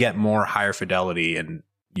is going to get more higher fidelity, and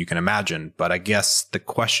you can imagine. But I guess the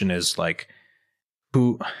question is like,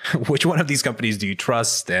 which one of these companies do you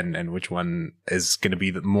trust, and which one is going to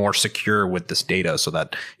be more secure with this data, so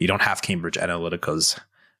that you don't have Cambridge Analytica's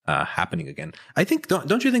happening again? I think,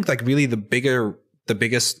 don't you think, like, really the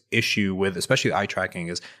biggest issue with especially eye tracking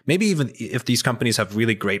is maybe even if these companies have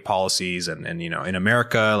really great policies and in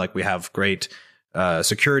America, like, we have great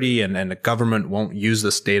security and the government won't use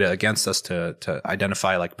this data against us to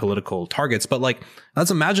identify like political targets. But like,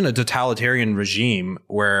 let's imagine a totalitarian regime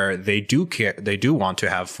where they do want to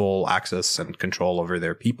have full access and control over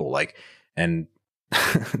their people, like, and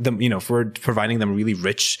for providing them really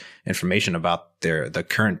rich information about the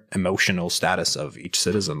current emotional status of each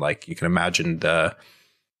citizen. Like, you can imagine the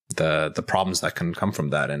problems that can come from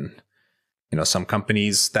that. And some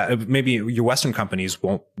companies that maybe your Western companies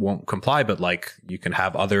won't comply, but like, you can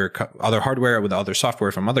have other hardware with other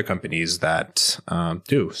software from other companies that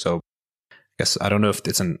do. So I guess I don't know if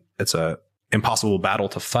it's a impossible battle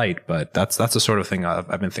to fight, but that's the sort of thing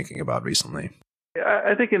I've been thinking about recently.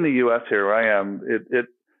 I think in the U.S. here where I am,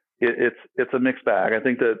 it's a mixed bag. I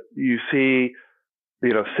think that you see,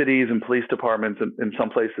 cities and police departments in some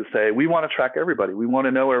places say, we want to track everybody. We want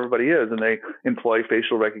to know where everybody is. And they employ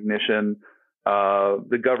facial recognition.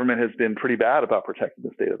 The government has been pretty bad about protecting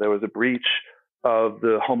this data. There was a breach of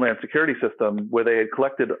the Homeland Security system where they had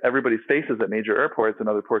collected everybody's faces at major airports and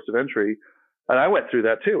other ports of entry. And I went through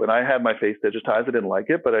that too. And I had my face digitized. I didn't like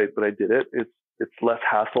it, but I did it. It's less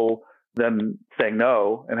hassle than saying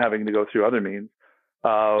no and having to go through other means.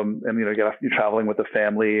 And you're traveling with a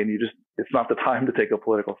family, and it's not the time to take a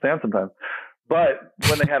political stand sometimes. But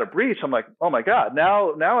when they had a breach, I'm like, oh my God,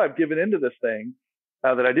 now I've given into this thing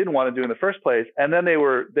that I didn't want to do in the first place. And then they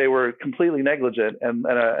were completely negligent and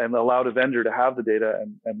allowed a vendor to have the data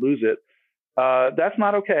and lose it. That's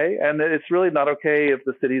not okay. And it's really not okay if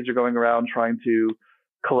the cities are going around trying to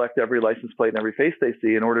collect every license plate and every face they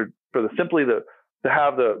see in order for to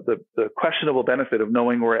have the questionable benefit of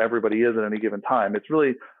knowing where everybody is at any given time. It's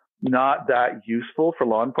really not that useful for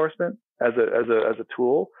law enforcement as a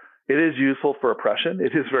tool. It is useful for oppression.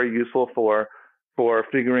 It is very useful for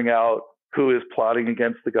figuring out who is plotting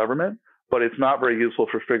against the government, but it's not very useful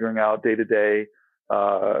for figuring out day-to-day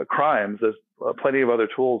crimes. There's plenty of other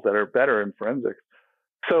tools that are better in forensics.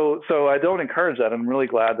 So I don't encourage that. I'm really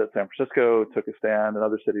glad that San Francisco took a stand, and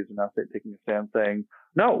other cities are now taking a stand saying,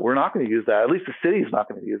 no, we're not going to use that. At least the city's not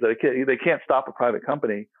going to use that. They can't stop a private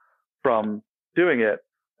company from doing it.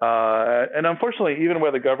 And unfortunately, even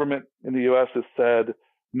where the government in the U.S. has said,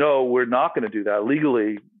 no, we're not going to do that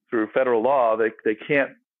legally through federal law, they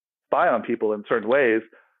can't spy on people in certain ways.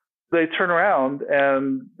 They turn around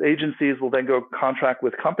and agencies will then go contract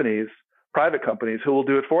with companies, private companies, who will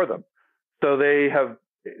do it for them. So they have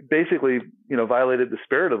basically, violated the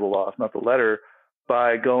spirit of the law, if not the letter,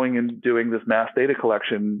 by going and doing this mass data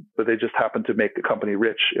collection, but they just happen to make the company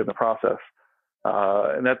rich in the process.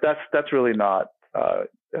 And that's really not,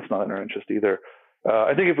 that's not in our interest either.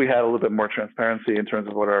 I think if we had a little bit more transparency in terms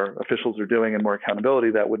of what our officials are doing and more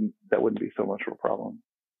accountability, that wouldn't be so much of a problem.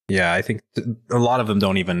 Yeah, I think a lot of them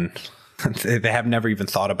don't even, they have never even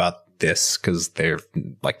thought about this because they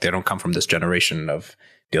don't come from this generation of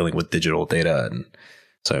dealing with digital data. And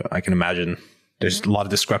so I can imagine there's a lot of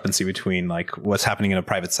discrepancy between like what's happening in a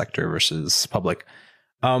private sector versus public.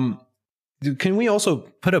 Can we also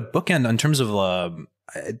put a bookend in terms of,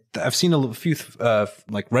 I've seen a few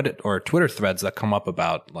like Reddit or Twitter threads that come up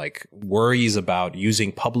about like worries about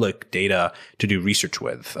using public data to do research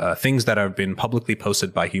with, things that have been publicly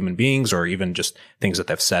posted by human beings, or even just things that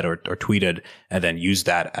they've said or tweeted, and then use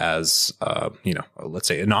that as, let's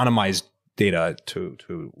say anonymized data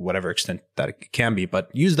to whatever extent that it can be, but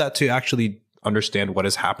use that to actually understand what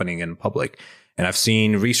is happening in public. And I've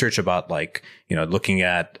seen research about like, looking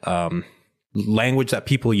at, language that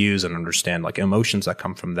people use and understand like emotions that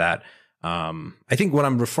come from that. I think what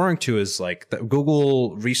I'm referring to is like the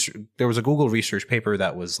Google research. There was a Google research paper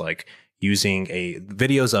that was like using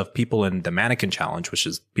videos of people in the mannequin challenge, which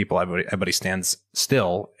is everybody stands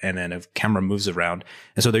still and then a camera moves around.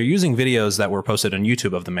 And so they're using videos that were posted on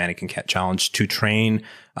YouTube of the mannequin cat challenge to train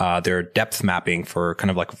their depth mapping for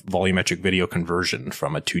kind of like volumetric video conversion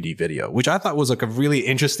from a 2D video, which I thought was like a really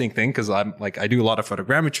interesting thing because I do a lot of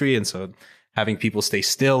photogrammetry, and so having people stay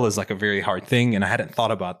still is like a very hard thing. And I hadn't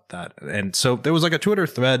thought about that. And so there was like a Twitter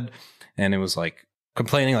thread, and it was like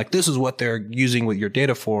complaining like, this is what they're using with your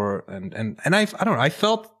data for. And I don't know, I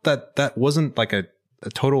felt that wasn't like a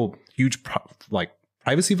total huge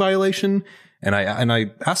privacy violation. And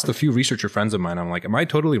I asked a few researcher friends of mine, I'm like, am I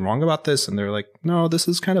totally wrong about this? And they're like, no, this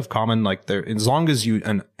is kind of common. Like as long as you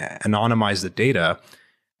anonymize the data,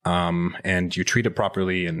 and you treat it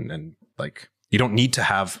properly, and like, you don't need to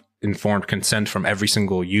have informed consent from every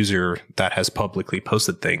single user that has publicly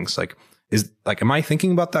posted things. Like, am I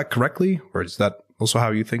thinking about that correctly, or is that also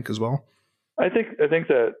how you think as well? I think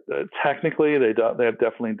that technically they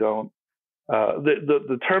definitely don't.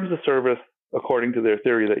 The terms of service, according to their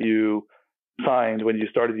theory that you signed when you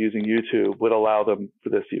started using YouTube, would allow them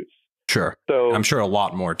for this use. Sure. So I'm sure a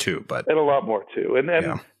lot more too, and a lot more too. And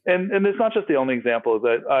it's not just the only example.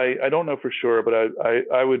 That I don't know for sure, but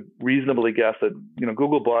I would reasonably guess that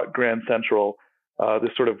Google bought Grand Central,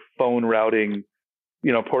 this sort of phone routing,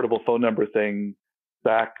 portable phone number thing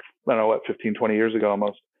back, I don't know what, 15, 20 years ago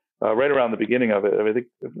almost, right around the beginning of it. I think,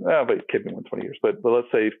 but it could be 20 years, but let's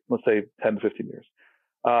say 10 to 15 years.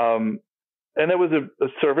 And it was a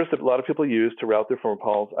service that a lot of people use to route their phone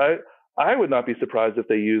calls. I would not be surprised if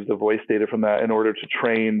they used the voice data from that in order to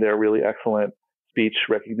train their really excellent speech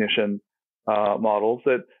recognition models.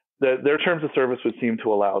 That their terms of service would seem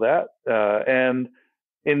to allow that. And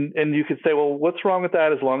you could say, well, what's wrong with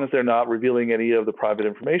that? As long as they're not revealing any of the private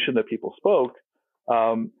information that people spoke.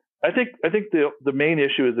 I think the main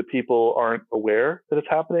issue is that people aren't aware that it's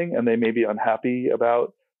happening, and they may be unhappy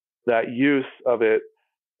about that use of it.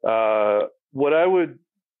 What I would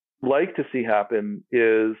like to see happen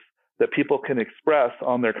is that people can express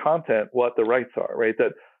on their content what the rights are, right?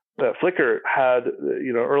 That Flickr had,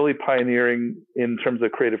 early pioneering in terms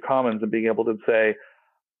of Creative Commons and being able to say,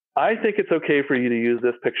 I think it's okay for you to use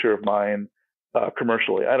this picture of mine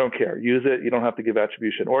commercially. I don't care. Use it. You don't have to give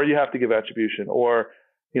attribution, or you have to give attribution, or,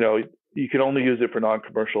 you can only use it for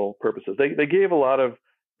non-commercial purposes. They gave a lot of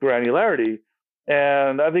granularity,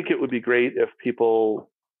 and I think it would be great if people,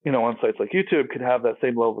 on sites like YouTube could have that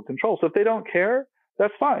same level of control. So if they don't care,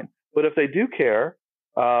 that's fine. But if they do care,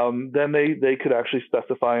 then they could actually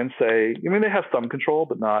specify and say, they have some control,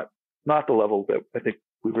 but not the level that I think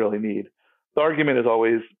we really need. The argument is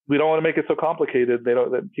always, we don't want to make it so complicated.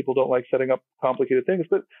 That people don't like setting up complicated things,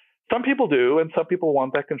 but some people do, and some people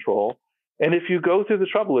want that control. And if you go through the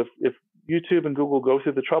trouble, if YouTube and Google go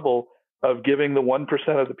through the trouble of giving the 1%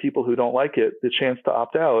 of the people who don't like it the chance to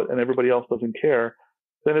opt out, and everybody else doesn't care,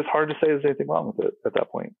 then it's hard to say there's anything wrong with it at that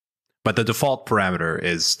point. But the default parameter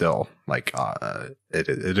is still like it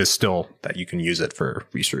is still that you can use it for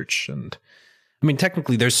research. And I mean,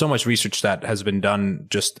 technically, there's so much research that has been done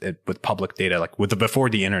just with public data, like before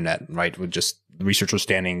the internet, right? With just researchers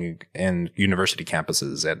standing in university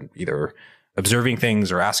campuses and either observing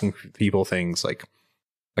things or asking people things like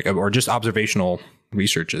or just observational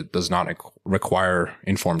research. It does not require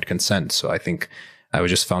informed consent. So I think I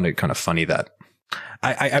just found it kind of funny that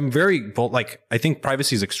I'm very I think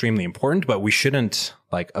privacy is extremely important, but we shouldn't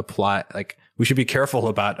we should be careful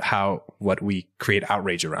about what we create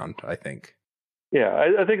outrage around, I think. Yeah,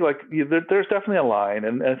 I think there's definitely a line.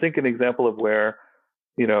 And I think an example of where,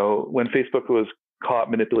 when Facebook was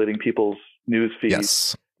caught manipulating people's news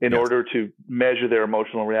feeds in order to measure their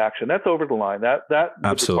emotional reaction, that's over the line. That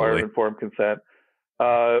would require informed consent.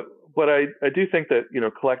 But I do think that,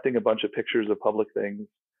 collecting a bunch of pictures of public things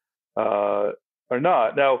or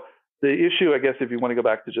not. Now, the issue, I guess, if you want to go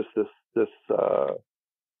back to just this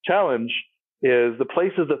challenge, is the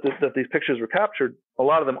places that these pictures were captured. A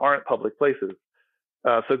lot of them aren't public places.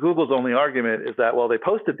 So Google's only argument is that, well, they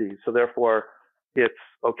posted these, so therefore it's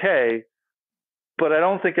okay. But I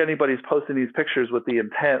don't think anybody's posting these pictures with the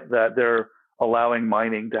intent that they're allowing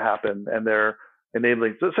mining to happen and they're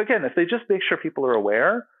enabling. So again, if they just make sure people are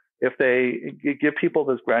aware, if they give people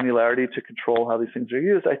this granularity to control how these things are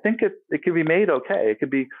used, I think it can be made okay. It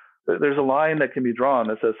could be, there's a line that can be drawn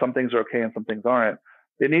that says some things are okay and some things aren't.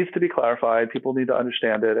 It needs to be clarified. People need to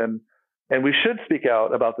understand it. And we should speak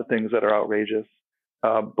out about the things that are outrageous.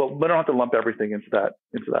 But we don't have to lump everything into that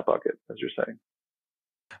bucket, as you're saying.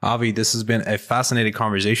 Avi, this has been a fascinating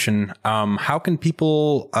conversation. How can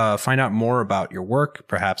people find out more about your work,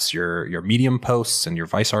 perhaps your Medium posts and your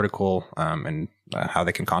Vice article, and how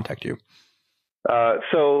they can contact you?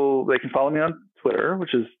 So they can follow me on Twitter,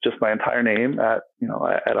 which is just my entire name at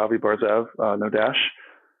Avi Bar-Zeev, no dash.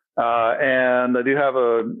 And I do have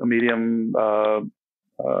a Medium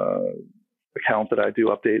account that I do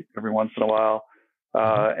update every once in a while.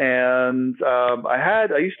 And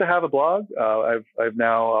I used to have a blog. I've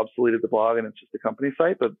now obsoleted the blog, and it's just a company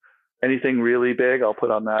site. But anything really big, I'll put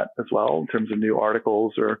on that as well in terms of new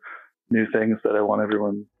articles or new things that I want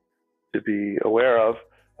everyone to be aware of.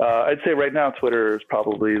 I'd say right now Twitter is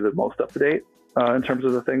probably the most up to date in terms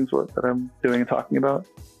of the things that I'm doing and talking about.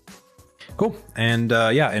 Cool. And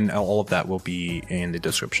and all of that will be in the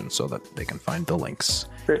description so that they can find the links.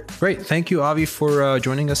 Great. Thank you, Avi, for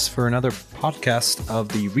joining us for another podcast of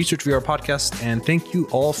the Research VR podcast. And thank you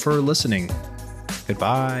all for listening.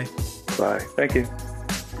 Goodbye. Bye. Thank you.